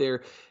out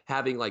there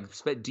having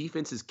spent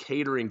defenses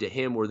catering to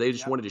him where they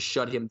just wanted to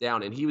shut him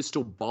down, and he was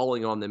still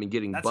balling on them and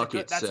getting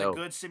buckets. That's a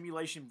good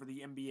simulation for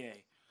the NBA.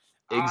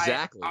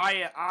 Exactly.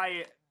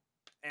 I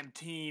am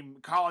team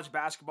college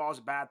basketball is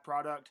a bad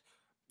product.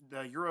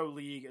 The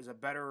EuroLeague is a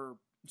better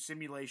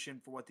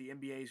simulation for what the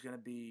NBA is going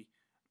to be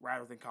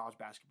rather than college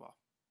basketball.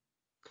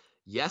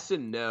 Yes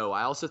and no.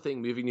 I also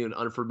think moving to an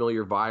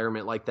unfamiliar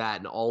environment like that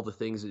and all the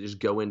things that just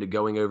go into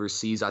going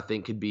overseas, I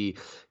think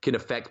can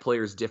affect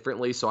players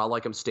differently. So I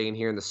like them staying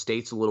here in the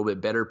States a little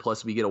bit better.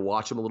 Plus, we get to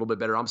watch them a little bit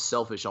better. I'm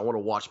selfish. I want to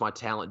watch my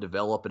talent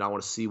develop, and I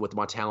want to see what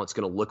my talent's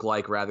going to look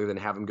like rather than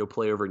have them go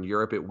play over in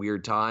Europe at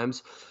weird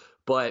times.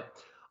 But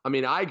I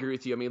mean, I agree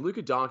with you. I mean,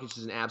 Luka Doncic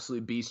is an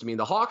absolute beast. I mean,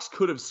 the Hawks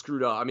could have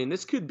screwed up. I mean,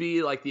 this could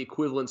be like the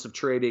equivalence of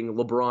trading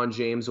LeBron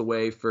James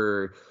away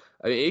for.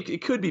 I mean,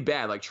 it could be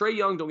bad. Like Trae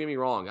Young, don't get me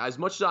wrong. As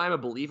much as I'm a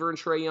believer in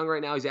Trae Young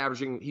right now,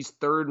 he's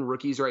third in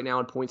rookies right now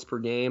in points per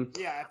game.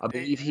 Yeah, I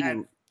believe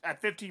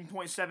at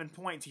 15.7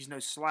 points, he's no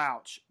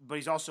slouch, but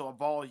he's also a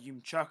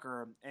volume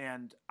chucker.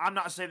 And I'm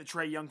not saying that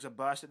Trae Young's a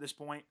bust at this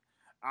point.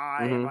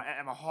 I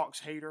am a Hawks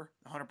hater,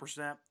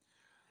 100%.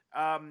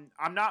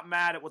 I'm not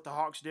mad at what the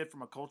Hawks did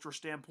from a culture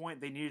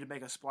standpoint. They needed to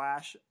make a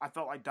splash. I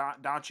felt like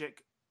Doncic,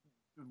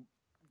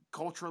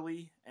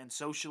 culturally and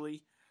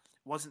socially,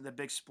 wasn't the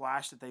big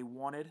splash that they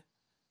wanted.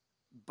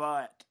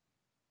 But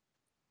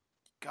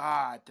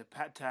God,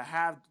 to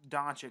have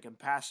Doncic and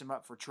pass him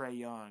up for Trae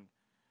Young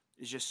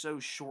is just so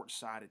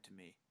short-sighted to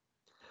me.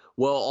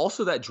 Well,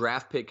 also that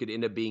draft pick could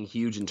end up being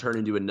huge and turn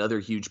into another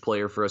huge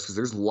player for us because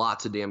there's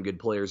lots of damn good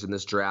players in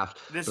this draft.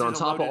 This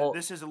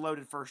is a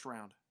loaded first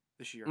round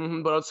this year.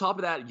 But on top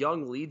of that,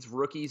 Young leads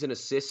rookies in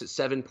assists at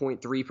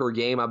 7.3 per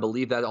game. I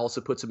believe that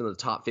also puts him in the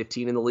top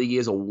 15 in the league. He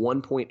has a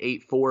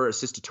 1.84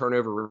 assist to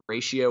turnover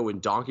ratio,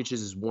 and Doncic's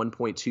is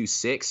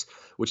 1.26,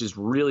 which is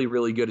really,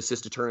 really good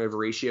assist to turnover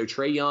ratio.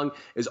 Trae Young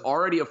is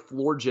already a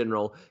floor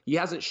general. He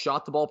hasn't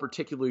shot the ball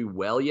particularly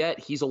well yet.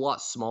 He's a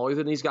lot smaller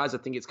than these guys. I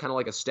think it's kind of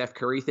like a Steph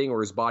Curry thing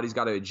where his body's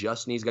got to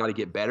adjust and he's got to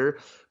get better.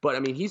 But I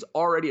mean, he's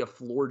already a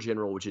floor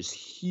general, which is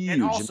huge.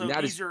 And also,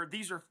 I mean,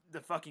 these are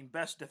the fucking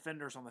best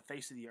defenders on the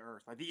face of the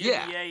earth. Like the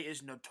NBA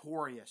is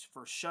notorious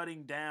for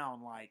shutting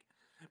down. Like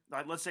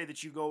let's say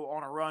that you go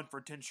on a run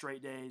for 10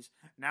 straight days.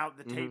 Now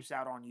the tape's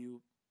out on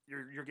you.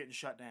 You're getting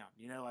shut down.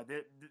 You know, like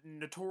they're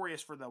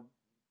notorious for the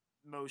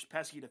most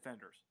pesky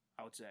defenders,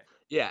 I would say.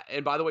 Yeah,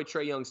 and by the way,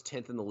 Trae Young's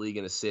 10th in the league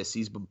in assists.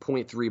 He's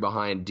 0.3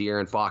 behind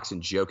De'Aaron Fox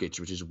and Jokic,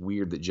 which is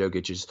weird that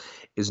Jokic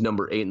is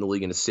number 8 in the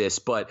league in assists.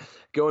 But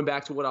going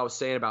back to what I was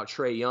saying about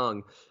Trae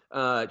Young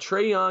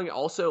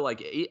also,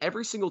 like,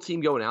 every single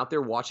team going out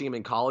there watching him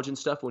in college and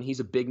stuff, when he's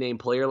a big name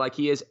player like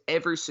he is,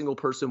 every single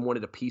person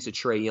wanted a piece of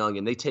Trae Young,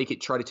 and they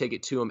try to take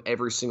it to him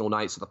every single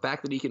night. So the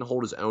fact that he can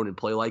hold his own and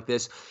play like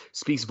this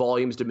speaks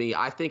volumes to me.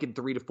 I think in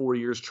 3 to 4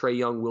 years, Trae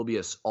Young will be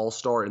an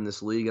all-star in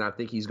this league, and I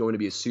think he's going to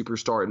be a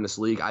superstar in this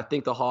league. I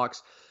think the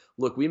Hawks,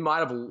 look,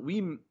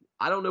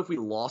 I don't know if we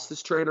lost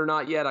this trade or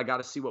not yet. I got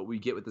to see what we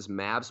get with this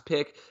Mavs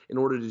pick in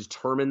order to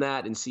determine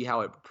that and see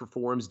how it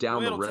performs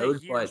down the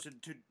road. Take years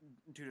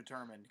to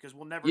determine, because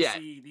we'll never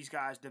see these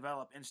guys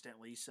develop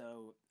instantly.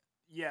 So,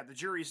 yeah, the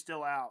jury's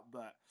still out.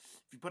 But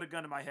if you put a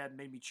gun to my head and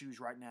made me choose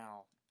right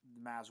now,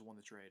 the Mavs won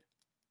the trade.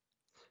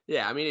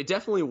 Yeah, I mean, it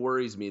definitely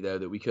worries me, though,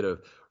 that we could have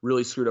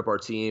really screwed up our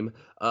team.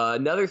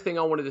 Another thing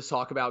I wanted to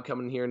talk about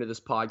coming here into this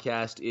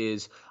podcast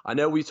is, I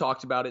know we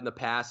talked about it in the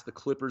past, the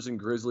Clippers and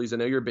Grizzlies. I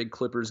know you're a big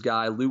Clippers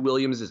guy. Lou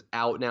Williams is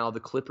out now. The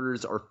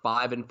Clippers are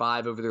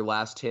 5-5 over their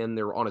last 10.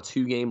 They're on a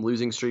 2-game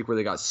losing streak where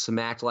they got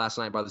smacked last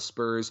night by the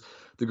Spurs.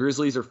 The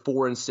Grizzlies are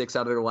 4-6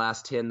 out of their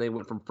last 10. They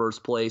went from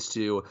first place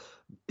to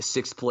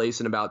 6th place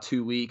in about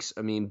 2 weeks.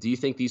 I mean, do you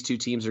think these two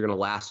teams are going to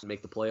last and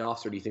make the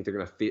playoffs, or do you think they're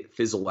going to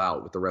fizzle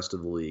out with the rest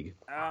of the league?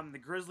 The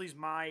Grizzlies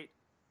might.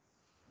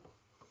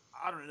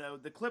 I don't know.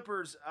 The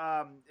Clippers,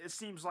 it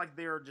seems like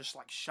they're just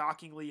like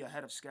shockingly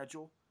ahead of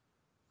schedule.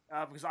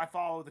 Because I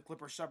follow the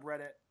Clippers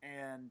subreddit,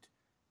 and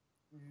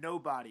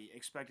nobody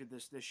expected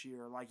this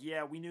year. Like,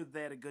 yeah, we knew that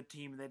they had a good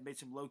team and they'd made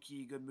some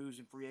low-key good moves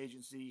in free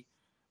agency,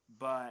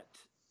 but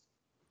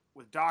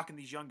with Doc and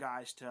these young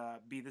guys to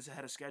be this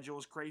ahead of schedule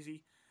is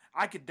crazy.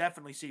 I could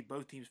definitely see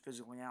both teams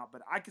fizzling out,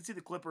 but I could see the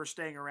Clippers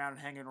staying around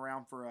and hanging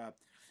around for a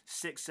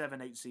 6,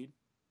 7, 8 seed.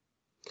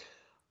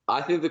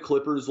 I think the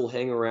Clippers will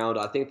hang around.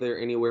 I think they're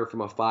anywhere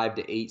from a 5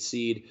 to 8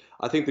 seed.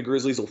 I think the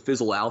Grizzlies will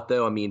fizzle out,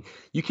 though. I mean,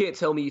 you can't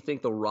tell me you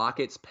think the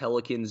Rockets,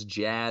 Pelicans,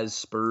 Jazz,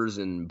 Spurs,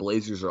 and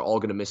Blazers are all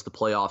going to miss the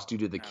playoffs due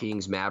to the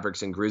Kings,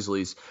 Mavericks, and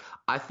Grizzlies.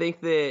 I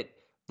think that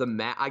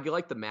I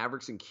like the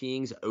Mavericks and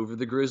Kings over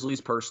the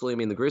Grizzlies personally. I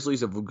mean, the Grizzlies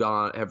have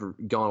gone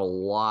a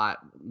lot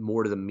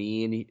more to the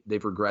mean.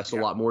 They've regressed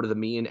a lot more to the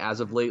mean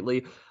as of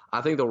lately. I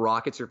think the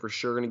Rockets are for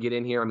sure going to get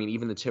in here. I mean,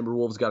 even the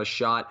Timberwolves got a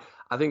shot.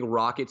 I think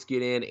Rockets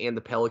get in and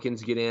the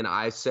Pelicans get in.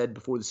 I said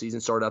before the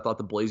season started, I thought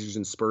the Blazers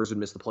and Spurs would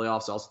miss the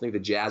playoffs. I also think the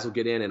Jazz will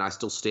get in, and I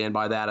still stand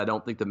by that. I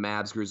don't think the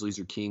Mavs, Grizzlies,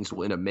 or Kings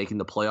will end up making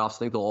the playoffs. I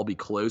think they'll all be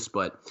close,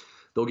 but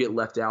they'll get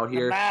left out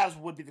here. The Mavs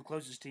would be the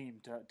closest team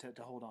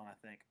to hold on,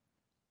 I think.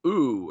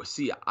 Ooh,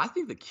 see, I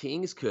think the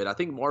Kings could. I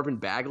think Marvin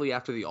Bagley,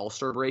 after the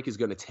All-Star break, is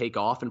going to take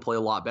off and play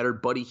a lot better.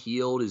 Buddy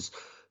Hield has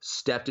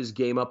stepped his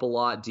game up a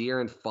lot.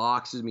 De'Aaron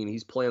Fox, I mean,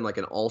 he's playing like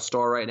an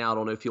all-star right now. I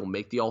don't know if he'll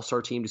make the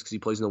all-star team just because he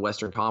plays in the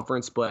Western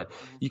Conference, but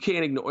you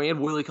can't ignore – and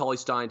Willie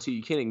Cauley-Stein, too.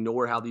 You can't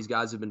ignore how these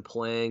guys have been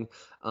playing.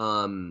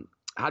 How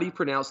do you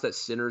pronounce that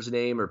center's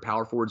name or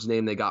power forward's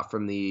name they got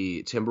from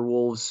the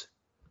Timberwolves?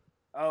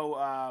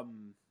 Oh,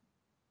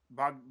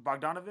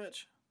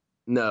 Bogdanovich.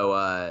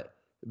 No,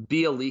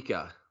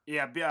 Bielika.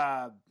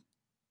 Yeah,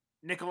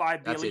 Nikolai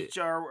That's it.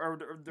 Bielicha or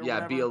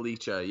Yeah, whatever.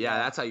 Bielicha. Yeah, Yeah,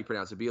 that's how you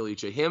pronounce it,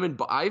 Bielicha. Him and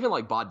I even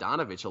like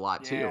Bogdanovich a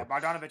lot yeah, too.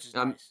 Bogdanovich is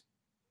Um, nice.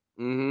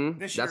 mm-hmm.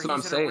 This year That's what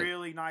I'm he's had a saying.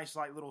 really nice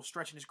like little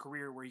stretch in his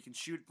career where he can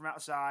shoot from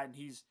outside, and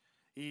he's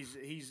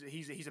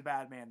a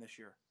bad man this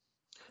year.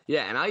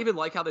 Yeah, and I even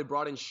like how they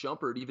brought in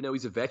Shumpert, even though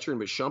he's a veteran.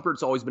 But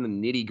Shumpert's always been a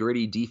nitty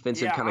gritty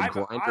defensive Yeah, kind of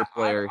grinder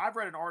player. I've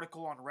read an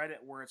article on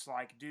Reddit where it's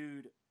like,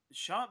 dude,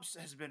 Shumps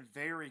has been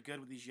very good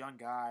with these young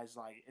guys,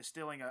 like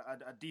instilling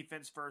a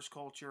defense first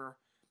culture,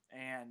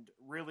 and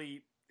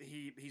really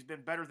he's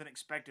been better than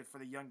expected for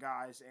the young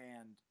guys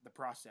and the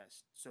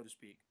process, so to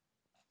speak.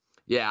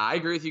 Yeah, I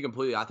agree with you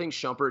completely. I think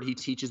Shumpert, he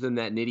teaches them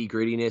that nitty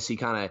grittiness.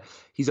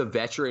 He's a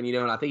veteran,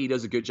 and I think he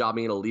does a good job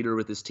being a leader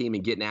with his team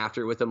and getting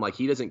after it with them. Like,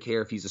 he doesn't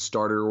care if he's a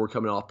starter or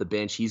coming off the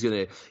bench. He's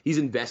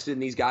invested in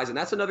these guys. And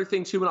that's another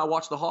thing too when I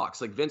watch the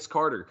Hawks, like Vince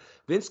Carter.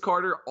 Vince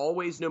Carter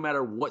always, no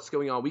matter what's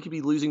going on, we could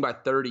be losing by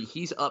 30.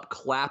 He's up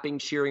clapping,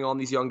 cheering on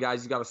these young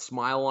guys. He's got a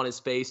smile on his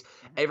face.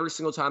 Every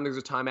single time there's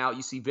a timeout,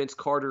 you see Vince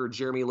Carter or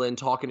Jeremy Lin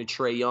talking to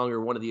Trae Young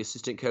or one of the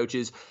assistant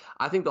coaches.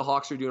 I think the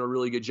Hawks are doing a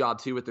really good job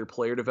too with their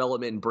player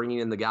development and bringing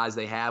in the guys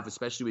they have,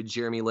 especially with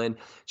Jeremy Lin.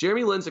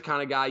 Jeremy Lin's the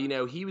kind of guy,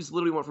 he was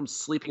literally went from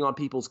sleeping on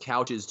people's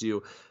couches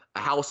to a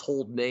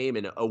household name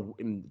in a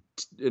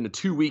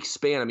 2-week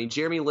span. I mean,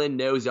 Jeremy Lin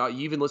knows, you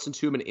even listen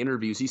to him in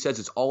interviews, he says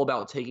it's all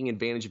about taking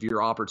advantage of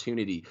your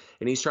opportunity.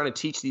 And he's trying to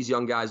teach these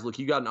young guys, look,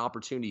 you got an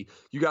opportunity.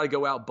 You got to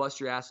go out, bust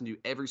your ass, and do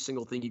every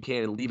single thing you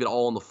can and leave it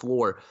all on the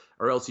floor,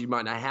 or else you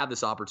might not have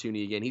this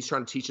opportunity again. He's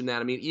trying to teach them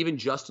that. I mean, even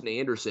Justin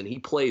Anderson,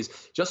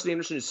 Justin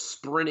Anderson is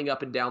sprinting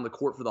up and down the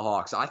court for the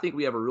Hawks. I think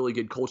we have a really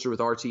good culture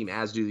with our team,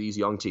 as do these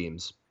young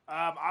teams.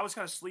 I was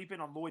kind of sleeping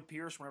on Lloyd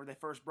Pierce whenever they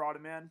first brought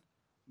him in.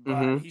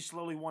 But he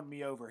slowly won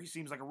me over. He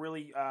seems like a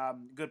really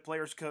good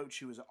players coach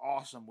who is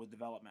awesome with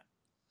development.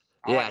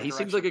 He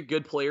seems like a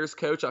good players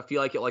coach. I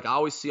feel like I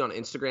always see on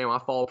Instagram,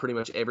 I follow pretty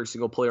much every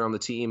single player on the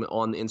team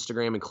on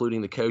Instagram,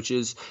 including the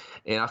coaches.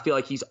 And I feel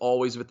like he's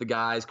always with the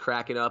guys,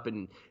 cracking up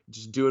and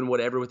just doing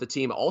whatever with the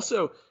team.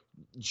 Also,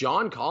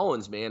 John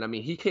Collins, man, I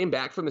mean, he came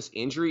back from this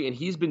injury and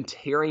he's been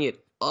tearing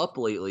it up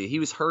lately. He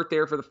was hurt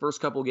there for the first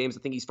couple of games.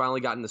 I think he's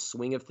finally gotten the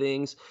swing of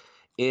things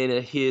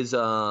in his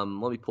let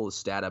me pull the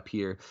stat up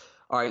here.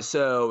 All right,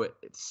 so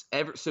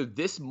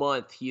this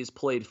month he has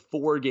played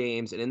 4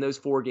 games, and in those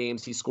 4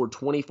 games he scored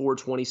 24,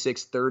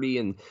 26, 30,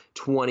 and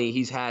 20.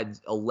 He's had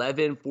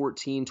 11,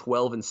 14,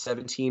 12, and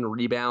 17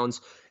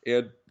 rebounds.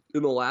 And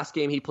in the last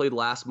game he played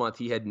last month,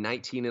 he had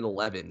 19 and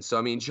 11. So,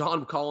 I mean,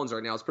 John Collins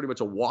right now is pretty much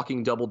a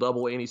walking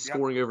double-double, and he's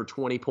scoring over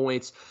 20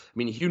 points. I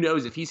mean, who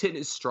knows? If he's hitting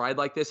his stride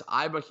like this,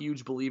 I'm a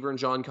huge believer in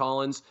John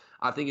Collins.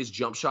 I think his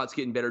jump shot's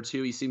getting better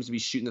too. He seems to be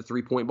shooting the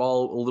three-point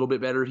ball a little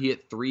bit better. He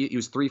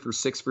was 3 for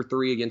 6 for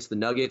 3 against the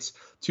Nuggets,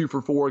 2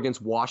 for 4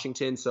 against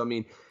Washington. So, I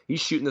mean, he's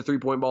shooting the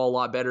three-point ball a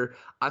lot better.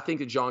 I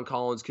think that John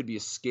Collins could be a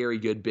scary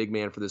good big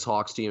man for this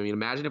Hawks team. I mean,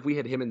 imagine if we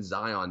had him and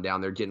Zion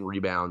down there getting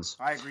rebounds.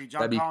 I agree.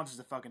 John Collins is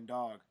a fucking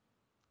dog.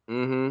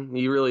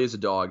 He really is a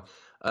dog.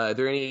 Are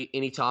there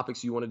any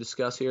topics you want to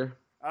discuss here?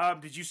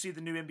 Did you see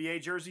the new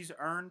NBA jerseys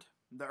earned?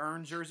 The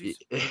earned jerseys?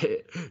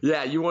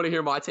 Yeah, you want to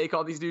hear my take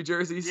on these new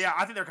jerseys? Yeah,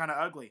 I think they're kind of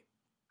ugly.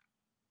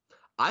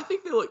 I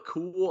think they look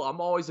cool. I'm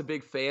always a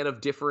big fan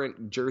of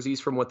different jerseys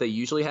from what they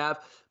usually have.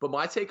 But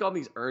my take on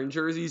these earned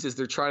jerseys is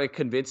they're trying to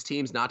convince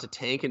teams not to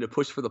tank and to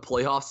push for the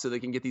playoffs so they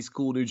can get these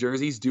cool new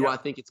jerseys. Do I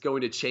think it's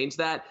going to change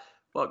that?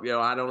 Fuck,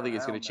 I don't think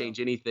it's going to change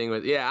anything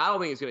with. Yeah, I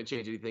don't think it's going to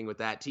change anything with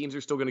that. Teams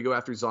are still going to go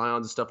after Zion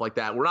and stuff like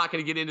that. We're not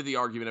going to get into the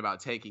argument about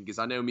tanking because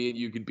I know me and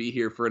you could be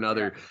here for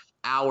another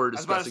hour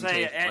discussing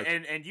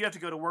tanking. And you have to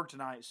go to work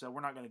tonight, so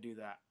we're not going to do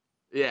that.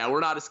 Yeah,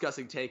 we're not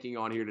discussing tanking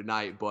on here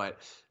tonight, but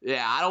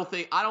yeah, I don't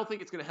think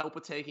it's going to help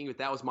with tanking. But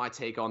that was my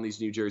take on these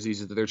new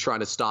jerseys, is that they're trying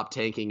to stop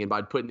tanking, and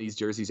by putting these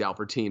jerseys out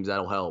for teams,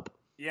 that'll help.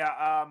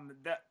 Yeah,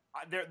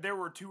 there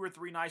were 2 or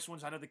 3 nice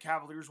ones. I know the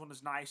Cavaliers one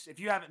is nice. If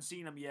you haven't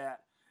seen them yet,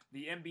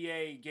 the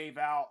NBA gave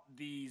out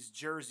these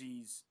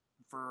jerseys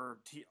for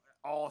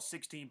all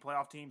 16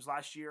 playoff teams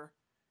last year,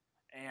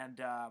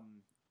 and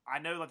I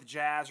know like the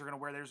Jazz are going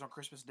to wear theirs on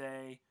Christmas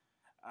Day.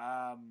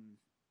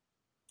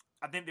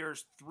 I think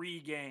there's 3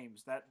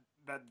 games that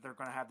they're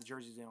going to have the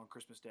jerseys in on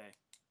Christmas Day.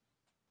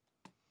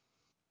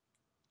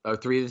 Oh,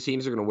 3 of the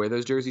teams are going to wear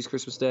those jerseys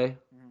Christmas Day?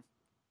 Mm-hmm.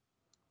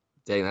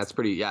 Dang, that's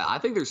pretty. Yeah, I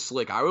think they're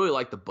slick. I really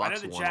like the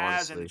Bucks one. I know the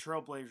Jazz and the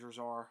Trailblazers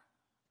are.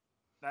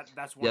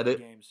 That's one of the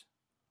games.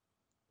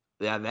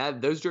 Yeah,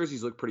 those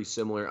jerseys look pretty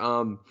similar.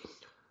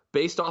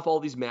 Based off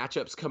all these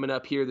matchups coming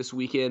up here this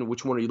weekend,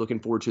 which one are you looking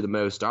forward to the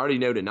most? I already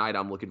know tonight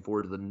I'm looking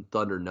forward to the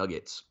Thunder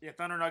Nuggets. Yeah,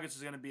 Thunder Nuggets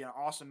is going to be an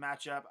awesome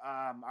matchup.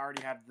 I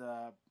already have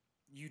the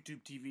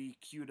YouTube TV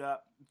queued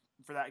up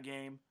for that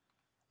game.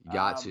 You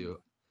got to.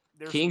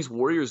 Kings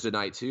Warriors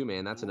tonight too,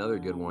 man. That's another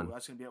good one.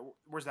 That's going to be.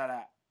 Where's that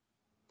at?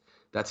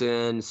 That's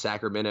in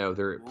Sacramento.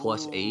 They're at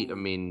 +8. I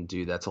mean,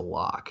 dude, that's a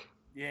lock.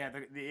 Yeah,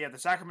 the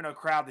Sacramento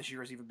crowd this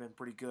year has even been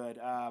pretty good.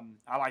 I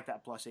like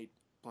that +8.5.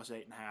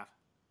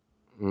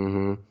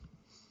 Mm-hmm.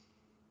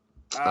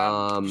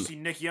 You see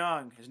Nick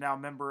Young is now a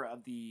member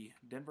of the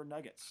Denver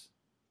Nuggets.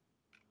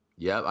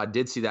 Yeah, I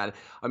did see that.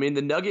 I mean,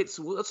 the Nuggets,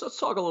 let's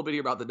talk a little bit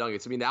here about the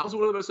Nuggets. I mean, that was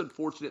one of the most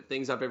unfortunate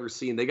things I've ever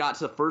seen. They got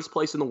to first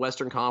place in the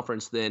Western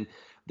Conference, then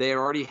they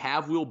already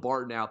have Will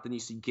Barton out. Then you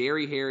see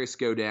Gary Harris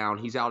go down.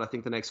 He's out, I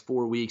think, the next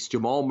 4 weeks.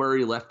 Jamal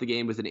Murray left the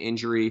game with an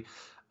injury.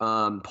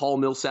 Paul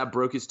Millsap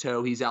broke his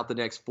toe. He's out the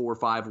next 4 or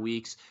 5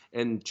 weeks.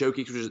 And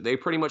Jokic, they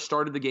pretty much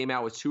started the game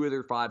out with 2 of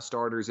their 5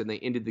 starters, and they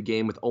ended the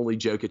game with only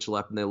Jokic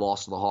left, and they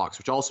lost to the Hawks,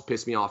 which also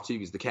pissed me off too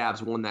because the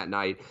Cavs won that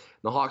night.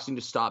 The Hawks need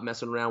to stop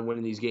messing around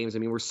winning these games. I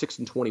mean, we're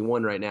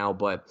 6-21 right now,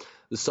 but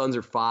the Suns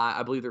are 5.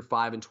 I believe they're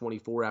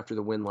 5-24 after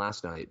the win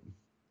last night.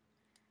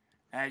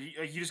 And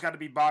you just got to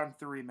be bottom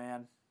 3,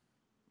 man.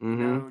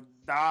 Mm-hmm. You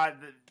know,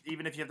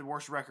 even if you have the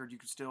worst record, you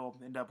could still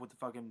end up with the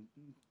fucking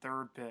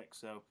 3rd pick.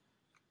 So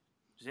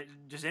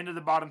just into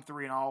the bottom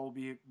 3 and all will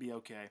be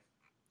okay.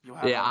 You'll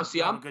have,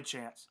 a good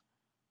chance.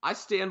 I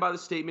stand by the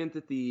statement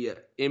that the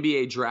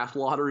NBA draft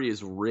lottery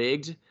is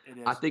rigged. It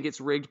is. I think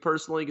it's rigged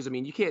personally because, I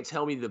mean, you can't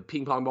tell me the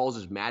ping pong balls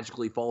just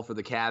magically fall for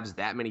the Cavs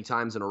that many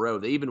times in a row.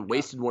 They even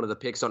wasted one of the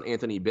picks on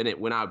Anthony Bennett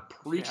when I'm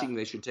preaching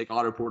they should take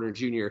Otto Porter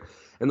Jr.,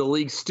 and the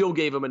league still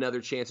gave him another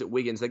chance at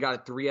Wiggins. They got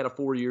it 3 out of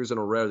 4 years in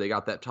a row. They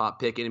got that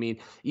top pick. And, I mean,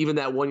 even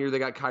that 1 year they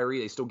got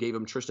Kyrie, they still gave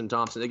him Tristan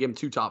Thompson. They gave him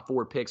 2 top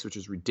 4 picks, which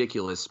is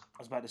ridiculous. I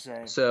was about to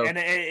say. So, and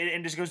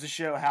it just goes to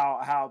show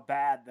how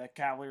bad the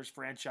Cavaliers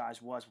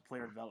franchise was with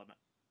player development.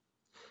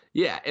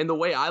 Yeah, and the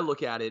way I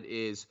look at it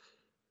is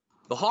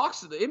the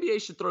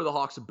NBA should throw the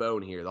Hawks a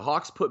bone here. The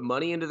Hawks put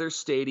money into their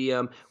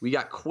stadium. We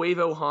got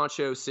Quavo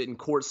Honcho sitting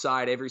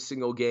courtside every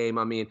single game.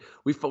 I mean,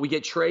 we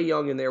get Trae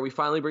Young in there. We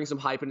finally bring some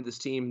hype into this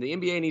team. The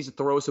NBA needs to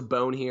throw us a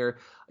bone here,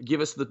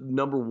 give us the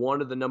number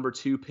 1 or the number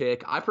 2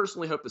 pick. I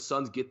personally hope the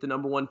Suns get the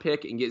number 1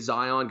 pick and get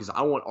Zion because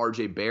I want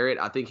RJ Barrett.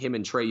 I think him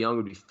and Trae Young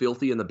would be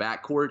filthy in the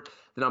backcourt.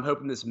 Then I'm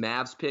hoping this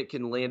Mavs pick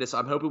can land us.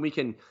 I'm hoping we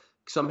can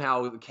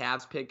somehow the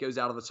Cavs pick goes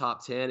out of the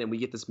top 10 and we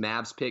get this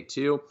Mavs pick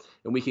too,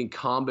 and we can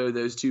combo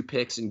those 2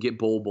 picks and get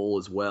Bol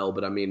as well.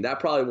 But, I mean,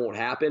 that probably won't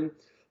happen.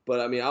 But,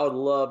 I mean, I would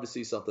love to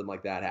see something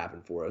like that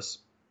happen for us.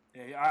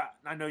 Yeah,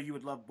 I know you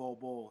would love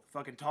Bol.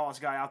 Fucking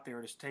tallest guy out there,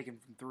 just taking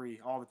from 3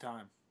 all the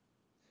time.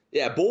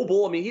 Yeah,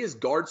 Bol, I mean, he has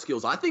guard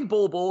skills. I think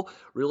Bol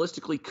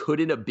realistically could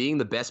end up being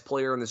the best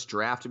player in this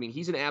draft. I mean,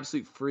 he's an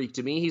absolute freak.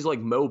 To me, he's like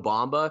Mo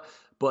Bamba,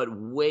 but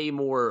way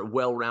more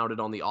well-rounded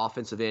on the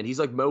offensive end. He's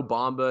like Mo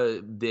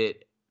Bamba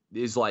that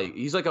is like –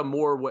 he's like a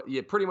more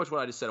 – pretty much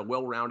what I just said, a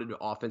well-rounded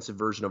offensive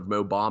version of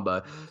Mo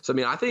Bamba. So, I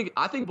mean, I think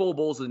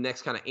Bol is the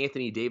next kind of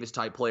Anthony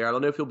Davis-type player. I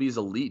don't know if he'll be as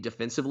elite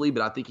defensively,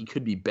 but I think he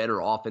could be better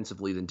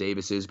offensively than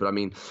Davis is. But, I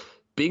mean,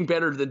 being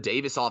better than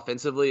Davis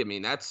offensively, I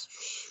mean,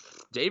 that's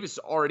 – Davis is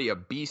already a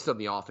beast on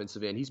the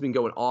offensive end. He's been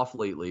going off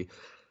lately.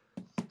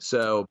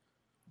 So –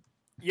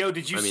 Yo,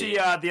 did you see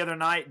the other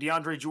night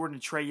DeAndre Jordan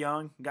and Trae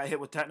Young got hit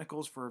with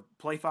technicals for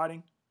play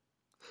fighting?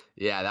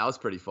 Yeah, that was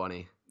pretty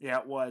funny. Yeah,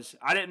 it was.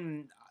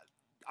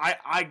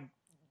 I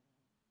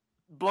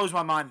blows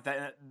my mind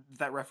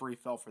that referee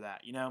fell for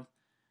that, you know?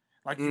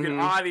 Like, you could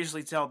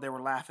obviously tell they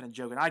were laughing and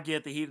joking. I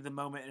get the heat of the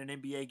moment in an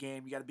NBA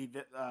game. You got to be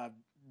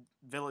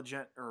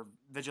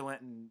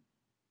vigilant and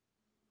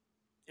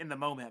in the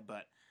moment,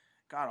 but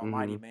God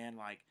almighty, man,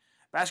 like,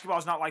 basketball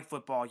is not like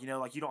football, you know?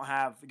 Like, you don't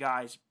have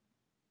guys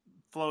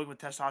flowing with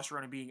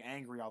testosterone and being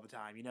angry all the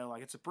time, you know,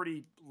 like it's a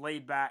pretty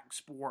laid back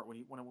sport when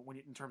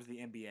in terms of the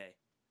NBA.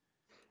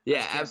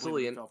 Yeah,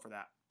 absolutely. And fell for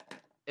that.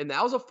 And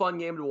that was a fun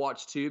game to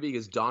watch too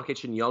because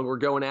Doncic and Young were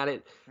going at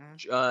it.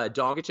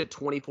 Doncic had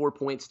 24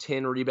 points,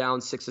 10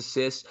 rebounds, 6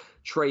 assists.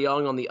 Trae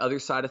Young on the other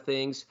side of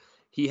things,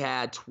 he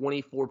had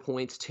 24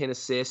 points, 10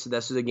 assists.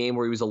 This is a game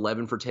where he was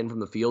 11 for 10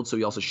 from the field, so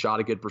he also shot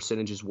a good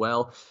percentage as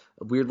well.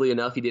 Weirdly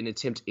enough, he didn't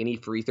attempt any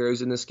free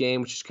throws in this game,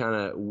 which is kind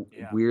of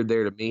weird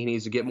there to me. He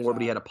needs to get more,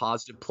 but he had a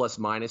positive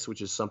plus-minus,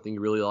 which is something you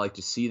really like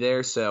to see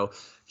there. So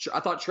I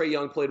thought Trae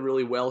Young played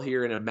really well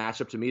here in a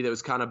matchup to me that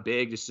was kind of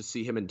big just to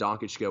see him and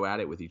Doncic go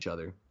at it with each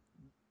other.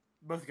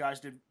 Both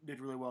guys did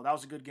really well. That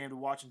was a good game to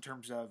watch in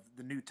terms of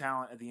the new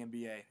talent of the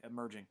NBA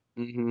emerging.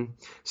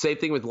 Same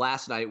thing with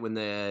last night when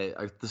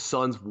the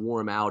Suns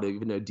wore him out,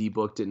 even though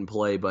D-Book didn't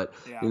play. But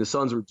I mean, the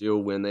Suns were due a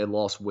win. They had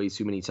lost way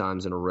too many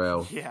times in a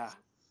row. Yeah.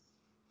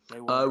 They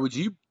were.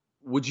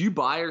 Would you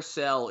buy or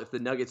sell if the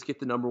Nuggets get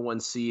the number 1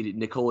 seed,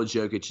 Nikola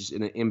Jokic is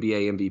an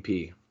NBA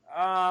MVP?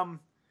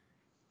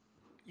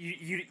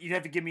 You'd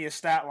have to give me a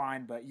stat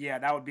line, but yeah,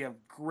 that would be a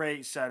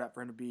great setup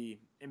for him to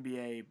be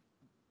NBA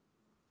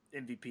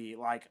MVP.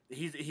 Like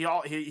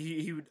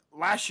he would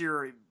last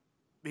year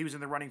he was in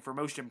the running for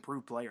most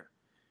improved player.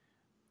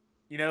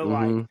 You know,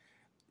 like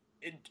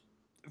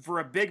for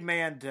a big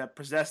man to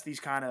possess these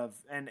kind of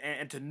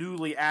and to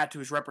newly add to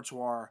his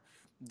repertoire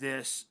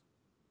this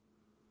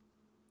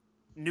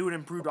new and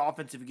improved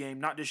offensive game,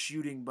 not just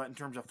shooting, but in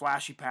terms of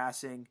flashy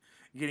passing,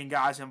 getting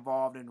guys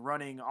involved and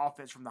running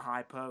offense from the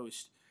high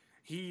post.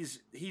 He's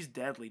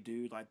deadly,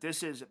 dude. Like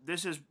this is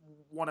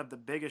one of the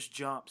biggest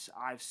jumps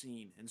I've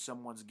seen in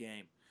someone's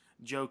game.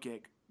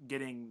 Jokic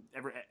getting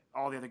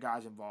all the other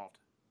guys involved.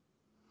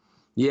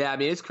 Yeah, I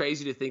mean, it's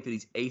crazy to think that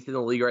he's 8th in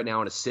the league right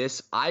now in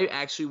assists. I'm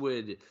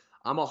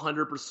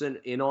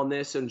 100% in on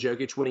this and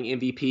Jokic winning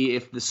MVP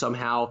if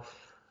somehow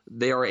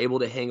they are able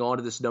to hang on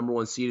to this number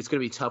 1 seed. It's going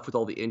to be tough with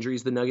all the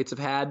injuries the Nuggets have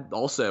had.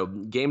 Also,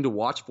 game to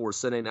watch for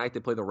Sunday night. They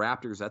play the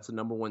Raptors. That's the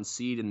number 1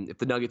 seed. And if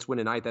the Nuggets win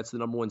tonight, that's the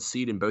number 1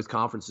 seed in both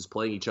conferences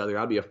playing each other.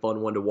 That'd be a fun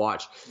one to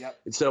watch. Yep.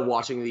 Instead of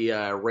watching the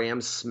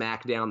Rams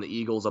smack down the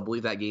Eagles, I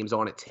believe that game's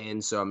on at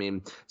 10. So, I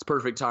mean, it's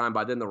perfect time.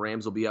 By then, the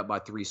Rams will be up by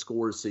 3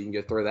 scores, so you can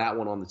go throw that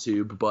one on the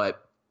tube.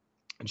 But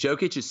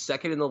Jokic is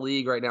 2nd in the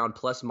league right now in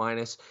plus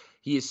minus.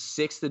 He is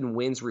 6th in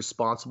wins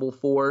responsible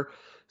for.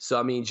 So,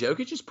 I mean,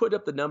 Jokic just put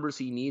up the numbers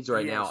he needs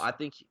right now. I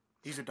think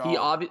he's a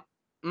dog.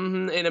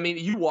 And, I mean,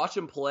 you watch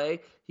him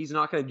play, he's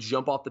not going to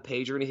jump off the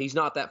page or anything. He's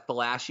not that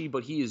flashy,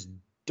 but he is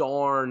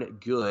darn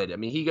good. I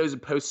mean, he goes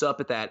and posts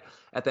up at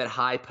that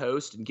high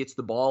post and gets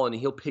the ball, and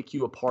he'll pick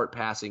you apart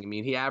passing. I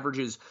mean, he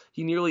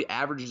nearly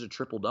averages a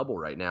triple-double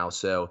right now.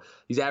 So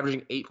he's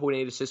averaging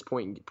 8.8 assists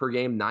per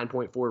game,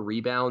 9.4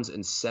 rebounds,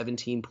 and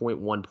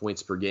 17.1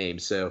 points per game.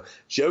 So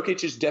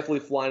Jokic is definitely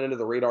flying under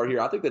the radar here.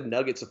 I think the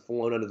Nuggets have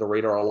flown under the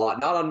radar a lot.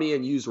 Not on me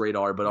and you's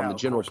radar, but on the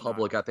general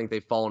public, I think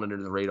they've fallen under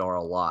the radar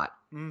a lot.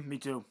 Me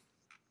too.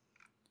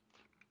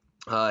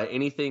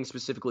 Anything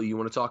specifically you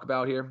want to talk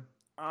about here?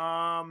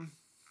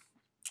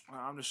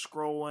 I'm just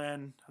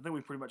scrolling. I think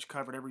we pretty much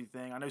covered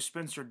everything. I know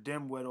Spencer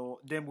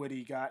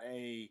Dinwiddie got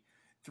a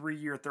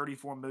 3-year,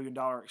 $34 million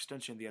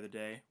extension the other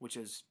day, which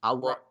is I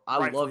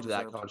loved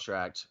that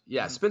contract.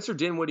 Yeah, Spencer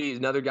Dinwiddie is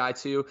another guy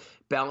too.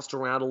 Bounced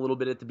around a little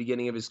bit at the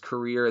beginning of his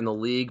career in the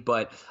league,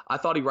 but I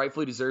thought he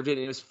rightfully deserved it.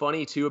 And it was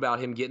funny too about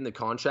him getting the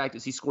contract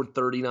is he scored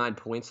 39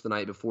 points the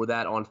night before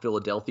that on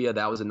Philadelphia.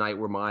 That was a night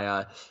where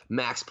my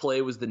max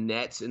play was the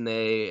Nets, and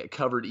they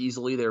covered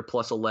easily. They were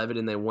plus 11,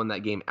 and they won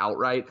that game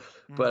outright.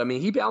 But I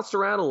mean, he bounced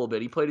around a little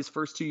bit. He played his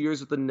first 2 years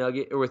with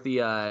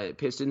the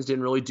Pistons,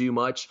 didn't really do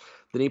much.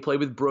 Then he played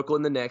with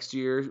Brooklyn the next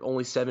year,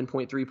 only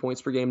 7.3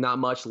 points per game, not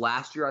much.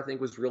 Last year, I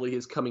think, was really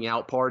his coming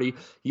out party.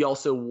 He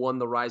also won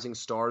the Rising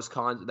Stars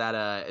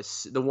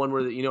the one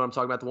where I'm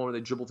talking about, the one where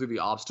they dribble through the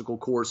obstacle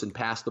course and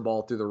pass the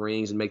ball through the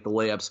rings and make the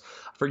layups.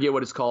 I forget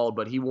what it's called,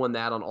 but he won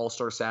that on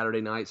All-Star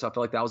Saturday night. So I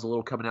feel like that was a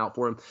little coming out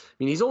for him. I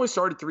mean, he's only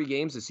started 3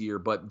 games this year,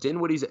 but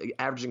Dinwiddie's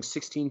averaging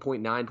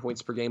 16.9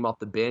 points per game off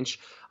the bench.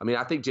 I mean,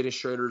 I think Dennis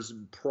Schroeder's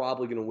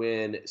probably going to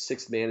win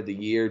 6th man of the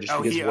year.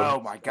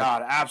 Oh my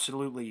God,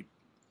 absolutely.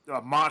 A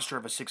monster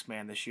of a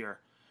 6-man this year.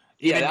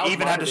 Even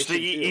had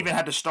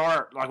to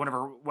start like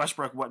whenever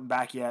Westbrook wasn't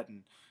back yet,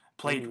 and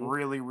played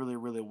really, really,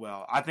 really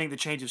well. I think the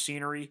change of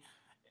scenery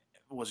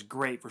was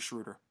great for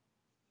Schroeder.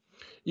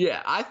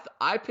 Yeah,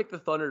 I picked the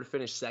Thunder to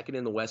finish 2nd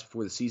in the West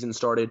before the season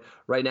started.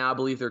 Right now, I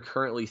believe they're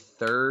currently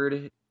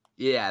 3rd.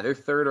 Yeah, they're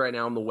 3rd right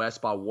now in the West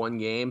by 1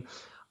 game.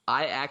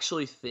 I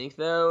actually think,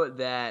 though,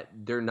 that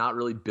they're not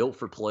really built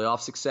for playoff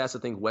success. I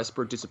think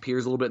Westbrook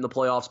disappears a little bit in the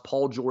playoffs.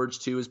 Paul George,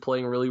 too, is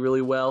playing really,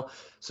 really well.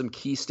 Some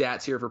key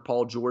stats here for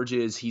Paul George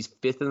is he's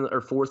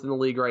 4th in the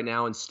league right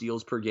now in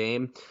steals per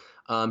game.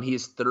 He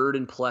is 3rd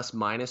in plus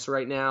minus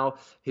right now.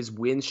 His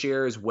win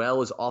share as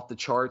well is off the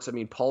charts. I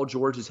mean, Paul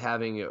George is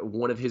having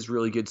one of his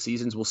really good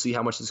seasons. We'll see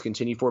how much this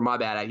continues for. My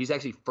bad. He's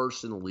actually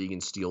 1st in the league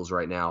in steals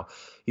right now.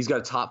 He's got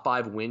a top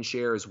 5 win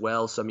share as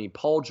well. So, I mean,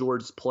 Paul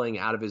George is playing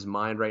out of his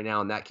mind right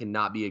now, and that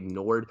cannot be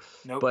ignored.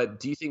 Nope.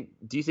 But do you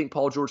think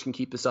Paul George can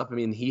keep this up? I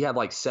mean, he had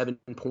like 7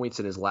 points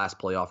in his last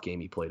playoff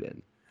game he played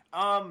in.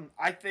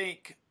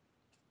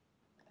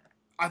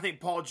 I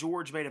think Paul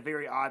George made a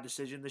very odd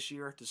decision this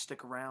year to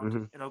stick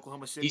around in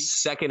Oklahoma City. He's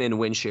 2nd in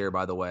win share,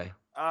 by the way.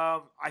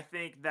 I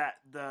think that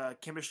the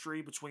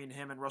chemistry between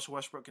him and Russell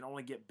Westbrook can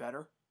only get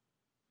better.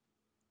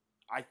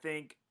 I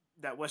think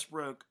that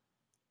Westbrook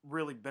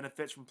really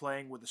benefits from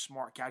playing with a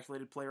smart,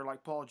 calculated player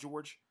like Paul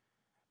George.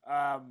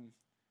 I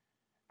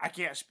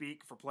can't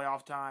speak for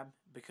playoff time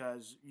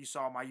because you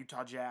saw my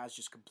Utah Jazz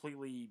just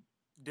completely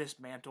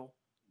dismantle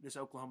this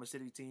Oklahoma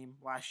City team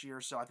last year,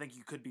 so I think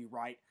you could be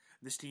right.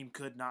 This team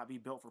could not be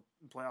built for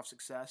playoff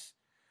success.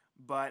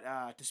 But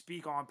to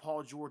speak on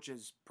Paul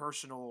George's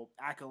personal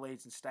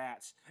accolades and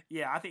stats,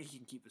 yeah, I think he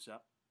can keep this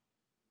up.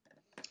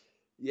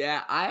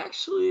 Yeah,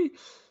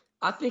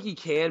 I think he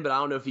can, but I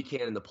don't know if he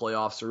can in the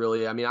playoffs,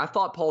 really. I mean, I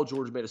thought Paul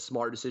George made a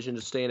smart decision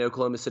to stay in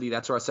Oklahoma City.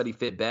 That's where I said he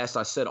fit best.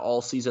 I said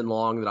all season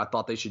long that I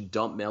thought they should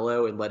dump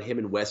Melo and let him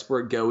and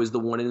Westbrook go as the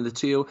 1 and the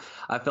 2.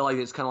 I felt like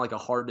it's kind of like a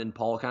Harden and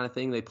Paul kind of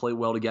thing. They play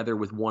well together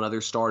with one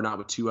other star, not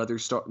with 2 other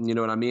stars. You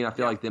know what I mean? I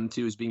feel like them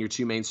 2 as being your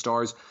 2 main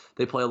stars.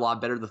 They play a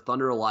lot better. The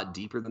Thunder a lot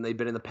deeper than they've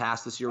been in the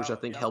past this year, which I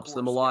think helps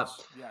them a lot.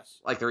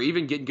 Yes. Like they're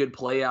even getting good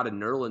play out of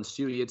Nerlens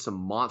too. He had some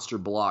monster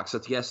blocks.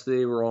 Yes,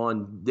 they were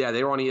on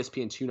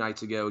ESPN 2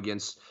 nights ago against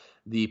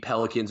the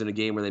Pelicans in a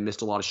game where they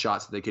missed a lot of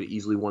shots that they could have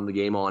easily won the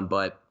game on.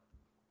 But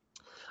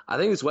I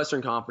think this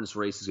Western Conference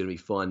race is going to be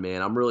fun,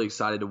 man. I'm really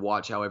excited to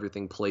watch how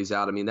everything plays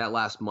out. I mean, that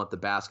last month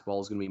of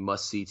basketball is going to be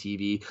must-see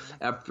TV.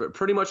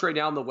 Pretty much right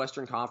now in the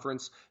Western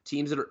Conference,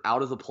 teams that are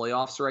out of the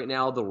playoffs right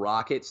now, the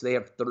Rockets, they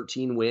have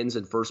 13 wins,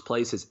 and first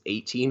place has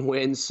 18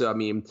 wins. So, I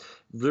mean,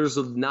 there's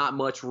not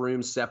much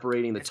room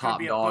separating the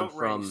top dog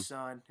from –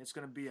 son. It's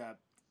going to be a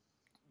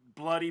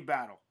bloody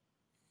battle.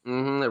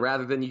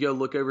 Rather than you go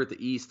look over at the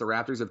East, the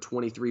Raptors have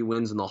 23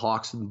 wins and the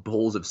Hawks and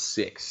Bulls have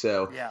 6.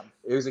 So yeah,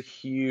 there's a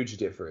huge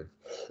difference.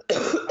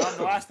 The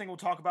last thing we'll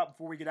talk about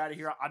before we get out of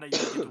here, I know you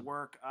got to get to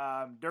work.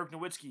 Dirk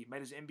Nowitzki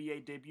made his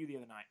NBA debut the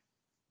other night.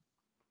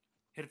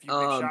 Hit a few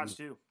big shots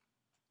too.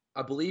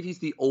 I believe he's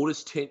the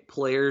oldest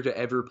player to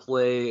ever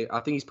play. I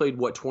think he's played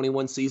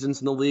 21 seasons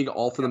in the league,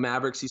 all for the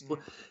Mavericks.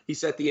 He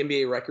set the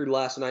NBA record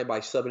last night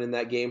by subbing in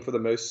that game for the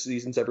most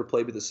seasons ever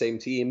played with the same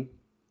team.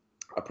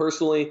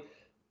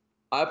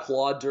 I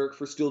applaud Dirk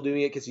for still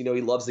doing it because, he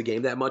loves the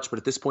game that much. But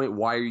at this point,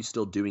 why are you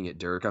still doing it,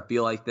 Dirk? I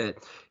feel like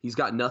that he's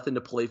got nothing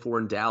to play for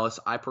in Dallas.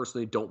 I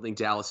personally don't think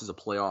Dallas is a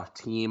playoff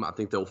team. I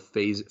think they'll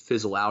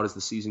fizzle out as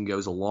the season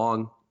goes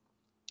along.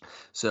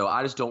 So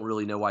I just don't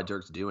really know why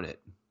Dirk's doing it.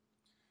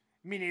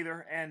 Me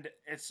neither. And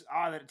it's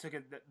odd that it took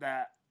it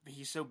that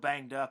he's so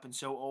banged up and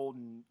so old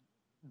and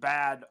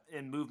bad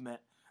in movement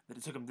that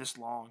it took him this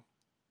long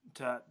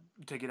to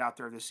get out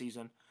there this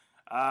season.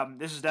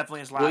 This is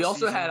definitely his last. Well, he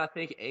also season. had, I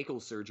think, ankle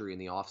surgery in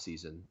the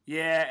offseason.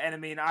 Yeah, and I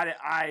mean,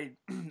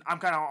 I'm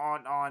kind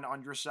of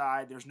on your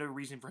side. There's no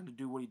reason for him to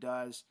do what he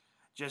does.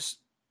 Just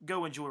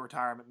go enjoy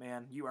retirement,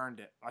 man. You earned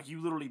it. Like,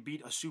 you literally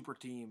beat a super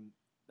team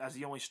as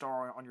the only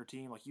star on your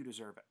team. Like, you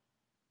deserve it.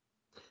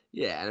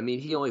 Yeah, and I mean,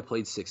 he only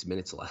played 6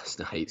 minutes last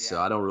night, so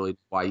I don't really know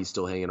why he's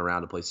still hanging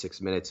around to play 6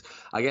 minutes.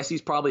 I guess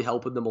he's probably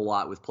helping them a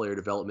lot with player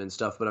development and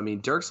stuff, but I mean,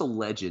 Dirk's a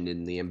legend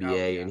in the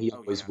NBA, and he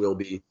always will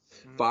be.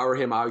 If I were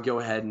him, I would go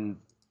ahead and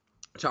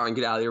try and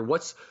get out of there.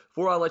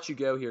 Before I let you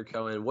go here,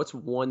 Cohen, what's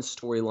one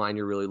storyline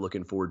you're really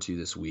looking forward to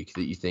this week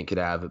that you think could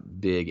have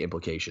big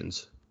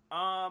implications?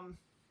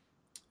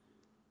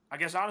 I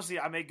guess, honestly,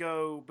 I may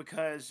go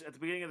because at the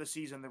beginning of the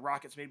season, the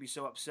Rockets may be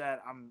so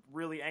upset. I'm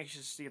really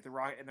anxious to see if the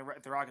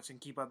Rockets can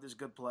keep up this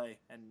good play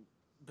and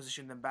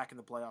position them back in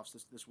the playoffs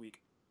this week.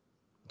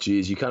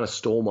 Jeez, you kind of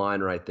stole mine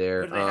right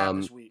there. Who do they have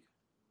this week?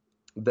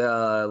 I've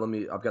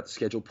got the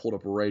schedule pulled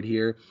up right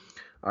here.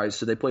 All right,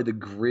 so they played the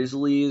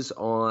Grizzlies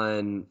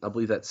on, I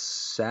believe that's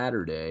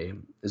Saturday.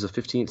 Is it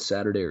 15th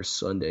Saturday or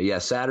Sunday? Yeah,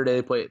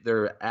 Saturday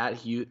they're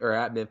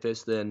at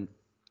Memphis. Then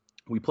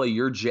we play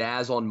your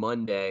Jazz on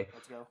Monday.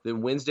 Let's go.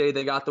 Then Wednesday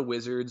they got the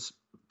Wizards.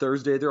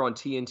 Thursday they're on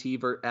TNT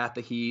at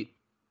the Heat.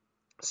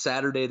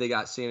 Saturday they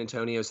got San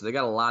Antonio. So they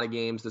got a lot of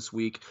games this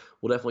week.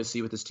 We'll definitely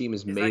see what this team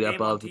is made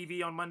up of. Is that game on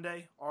TV on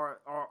Monday?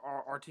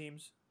 Our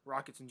teams,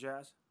 Rockets and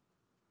Jazz?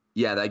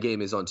 Yeah, that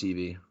game is on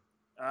TV.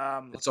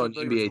 It's on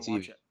NBA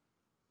TV.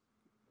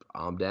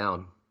 I'm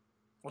down.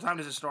 What time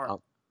does it start?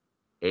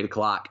 8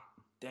 o'clock.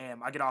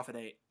 Damn, I get off at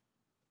 8.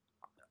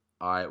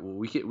 All right,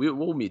 well,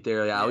 we'll meet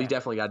there. Yeah, we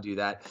definitely got to do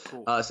that.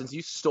 Cool. Since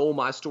you stole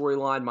my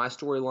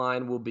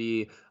storyline will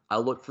be I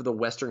look for the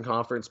Western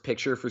Conference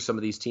picture for some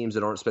of these teams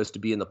that aren't supposed to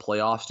be in the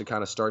playoffs to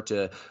kind of start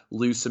to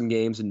lose some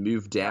games and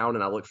move down,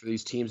 and I look for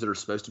these teams that are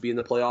supposed to be in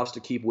the playoffs to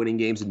keep winning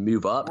games and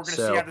move up. We're going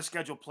to see how the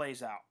schedule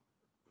plays out.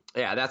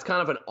 Yeah, that's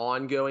kind of an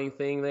ongoing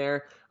thing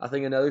there. I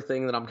think another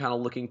thing that I'm kind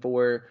of looking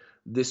for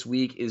this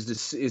week is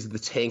the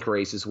tank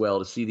race as well,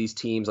 to see these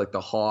teams like the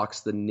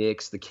Hawks, the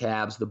Knicks, the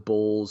Cavs, the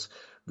Bulls,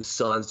 the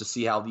Suns, to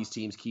see how these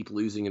teams keep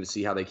losing and to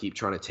see how they keep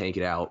trying to tank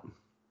it out.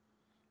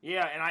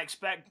 Yeah, and I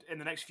expect in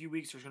the next few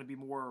weeks there's going to be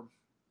more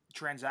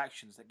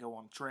transactions that go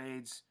on,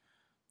 trades,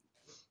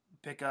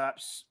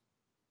 pickups,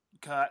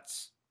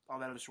 cuts, all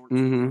that other sort of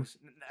things.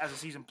 As the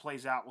season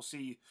plays out, we'll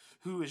see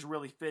who is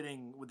really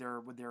fitting with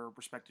their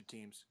respective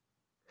teams.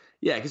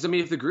 Yeah, because, I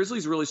mean, if the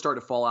Grizzlies really start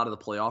to fall out of the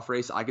playoff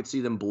race, I could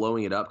see them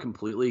blowing it up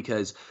completely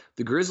because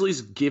the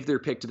Grizzlies give their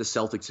pick to the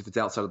Celtics if it's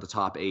outside of the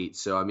top 8.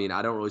 So, I mean,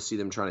 I don't really see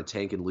them trying to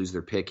tank and lose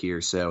their pick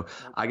here. So,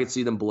 I could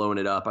see them blowing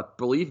it up. I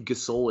believe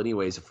Gasol,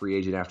 anyway, is a free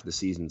agent after the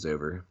season's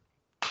over.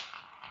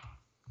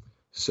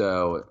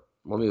 So,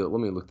 let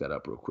me look that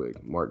up real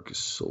quick. Marc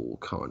Gasol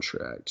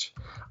contract.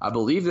 I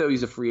believe, though,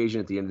 he's a free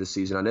agent at the end of the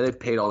season. I know they've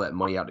paid all that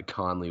money out to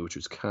Conley, which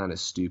was kind of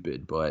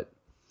stupid, but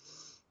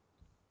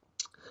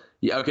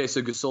yeah, okay,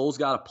 so Gasol's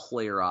got a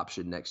player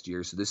option next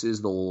year, so this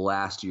is the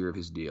last year of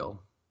his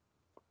deal.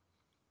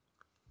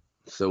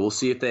 So we'll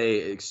see if they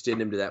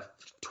extend him to that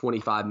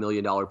 $25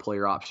 million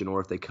player option or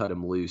if they cut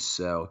him loose.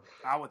 So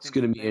it's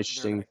going to be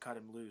interesting. They're going to cut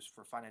him loose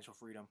for financial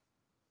freedom.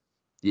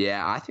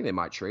 Yeah, I think they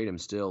might trade him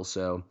still.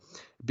 So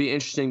it'd be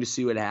interesting to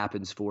see what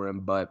happens for him.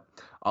 But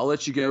I'll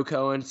let you go,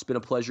 Cohen. It's been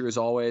a pleasure as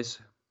always.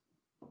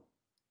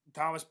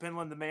 Thomas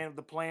Penland, the man of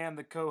the plan,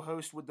 the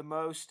co-host with the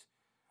most.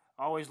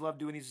 I always love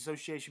doing these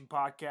association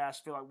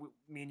podcasts. Feel like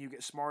me and you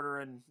get smarter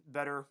and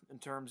better in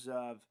terms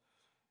of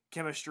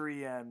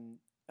chemistry and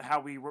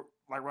how we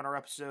run our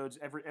episodes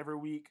every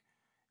week.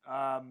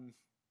 I'm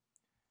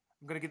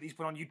going to get these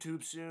put on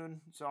YouTube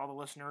soon, so all the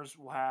listeners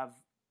will have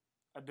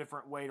a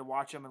different way to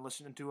watch them and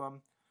listen to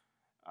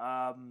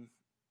them.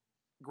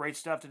 Great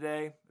stuff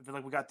today. I feel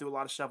like we got through a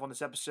lot of stuff on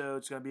this episode.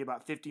 It's going to be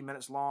about 50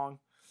 minutes long,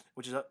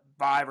 which is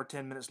 5 or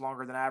 10 minutes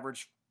longer than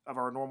average of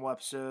our normal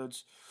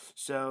episodes.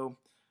 So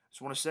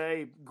just want to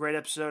say, great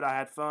episode. I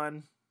had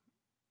fun.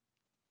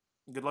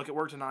 Good luck at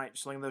work tonight,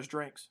 slinging those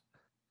drinks.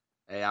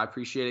 Hey, I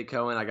appreciate it,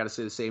 Cohen. I got to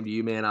say the same to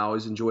you, man. I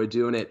always enjoy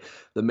doing it.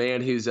 The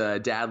man whose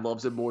dad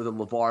loves him more than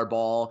LeVar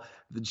Ball,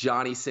 the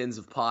Johnny Sins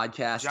of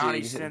podcasting.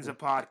 Johnny Sins of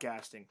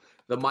podcasting.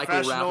 The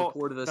Michael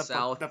Rappaport of the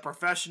South. The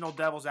professional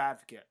devil's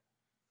advocate.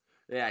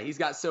 Yeah, he's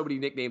got so many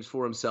nicknames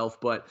for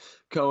himself. But,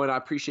 Cohen, I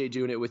appreciate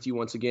doing it with you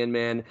once again,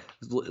 man.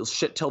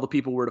 Tell the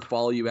people where to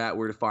follow you at,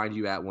 where to find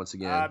you at once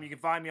again. You can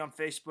find me on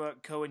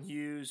Facebook, Cohen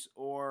Hughes,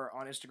 or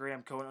on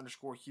Instagram,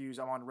 Cohen_Hughes.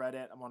 I'm on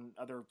Reddit. I'm on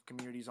other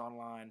communities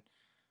online.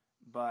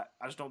 But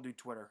I just don't do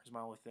Twitter. Is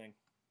my only thing.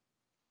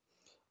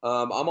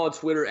 I'm on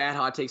Twitter at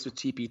Hot Takes with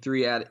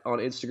TP3, on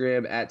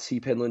Instagram at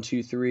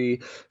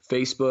TPenland23,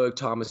 Facebook,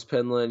 Thomas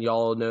Penland.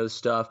 Y'all know the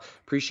stuff.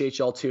 Appreciate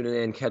y'all tuning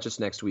in. Catch us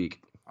next week.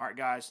 All right,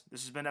 guys.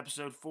 This has been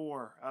episode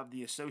 4 of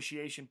the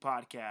Association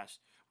Podcast.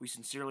 We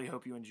sincerely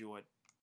hope you enjoyed.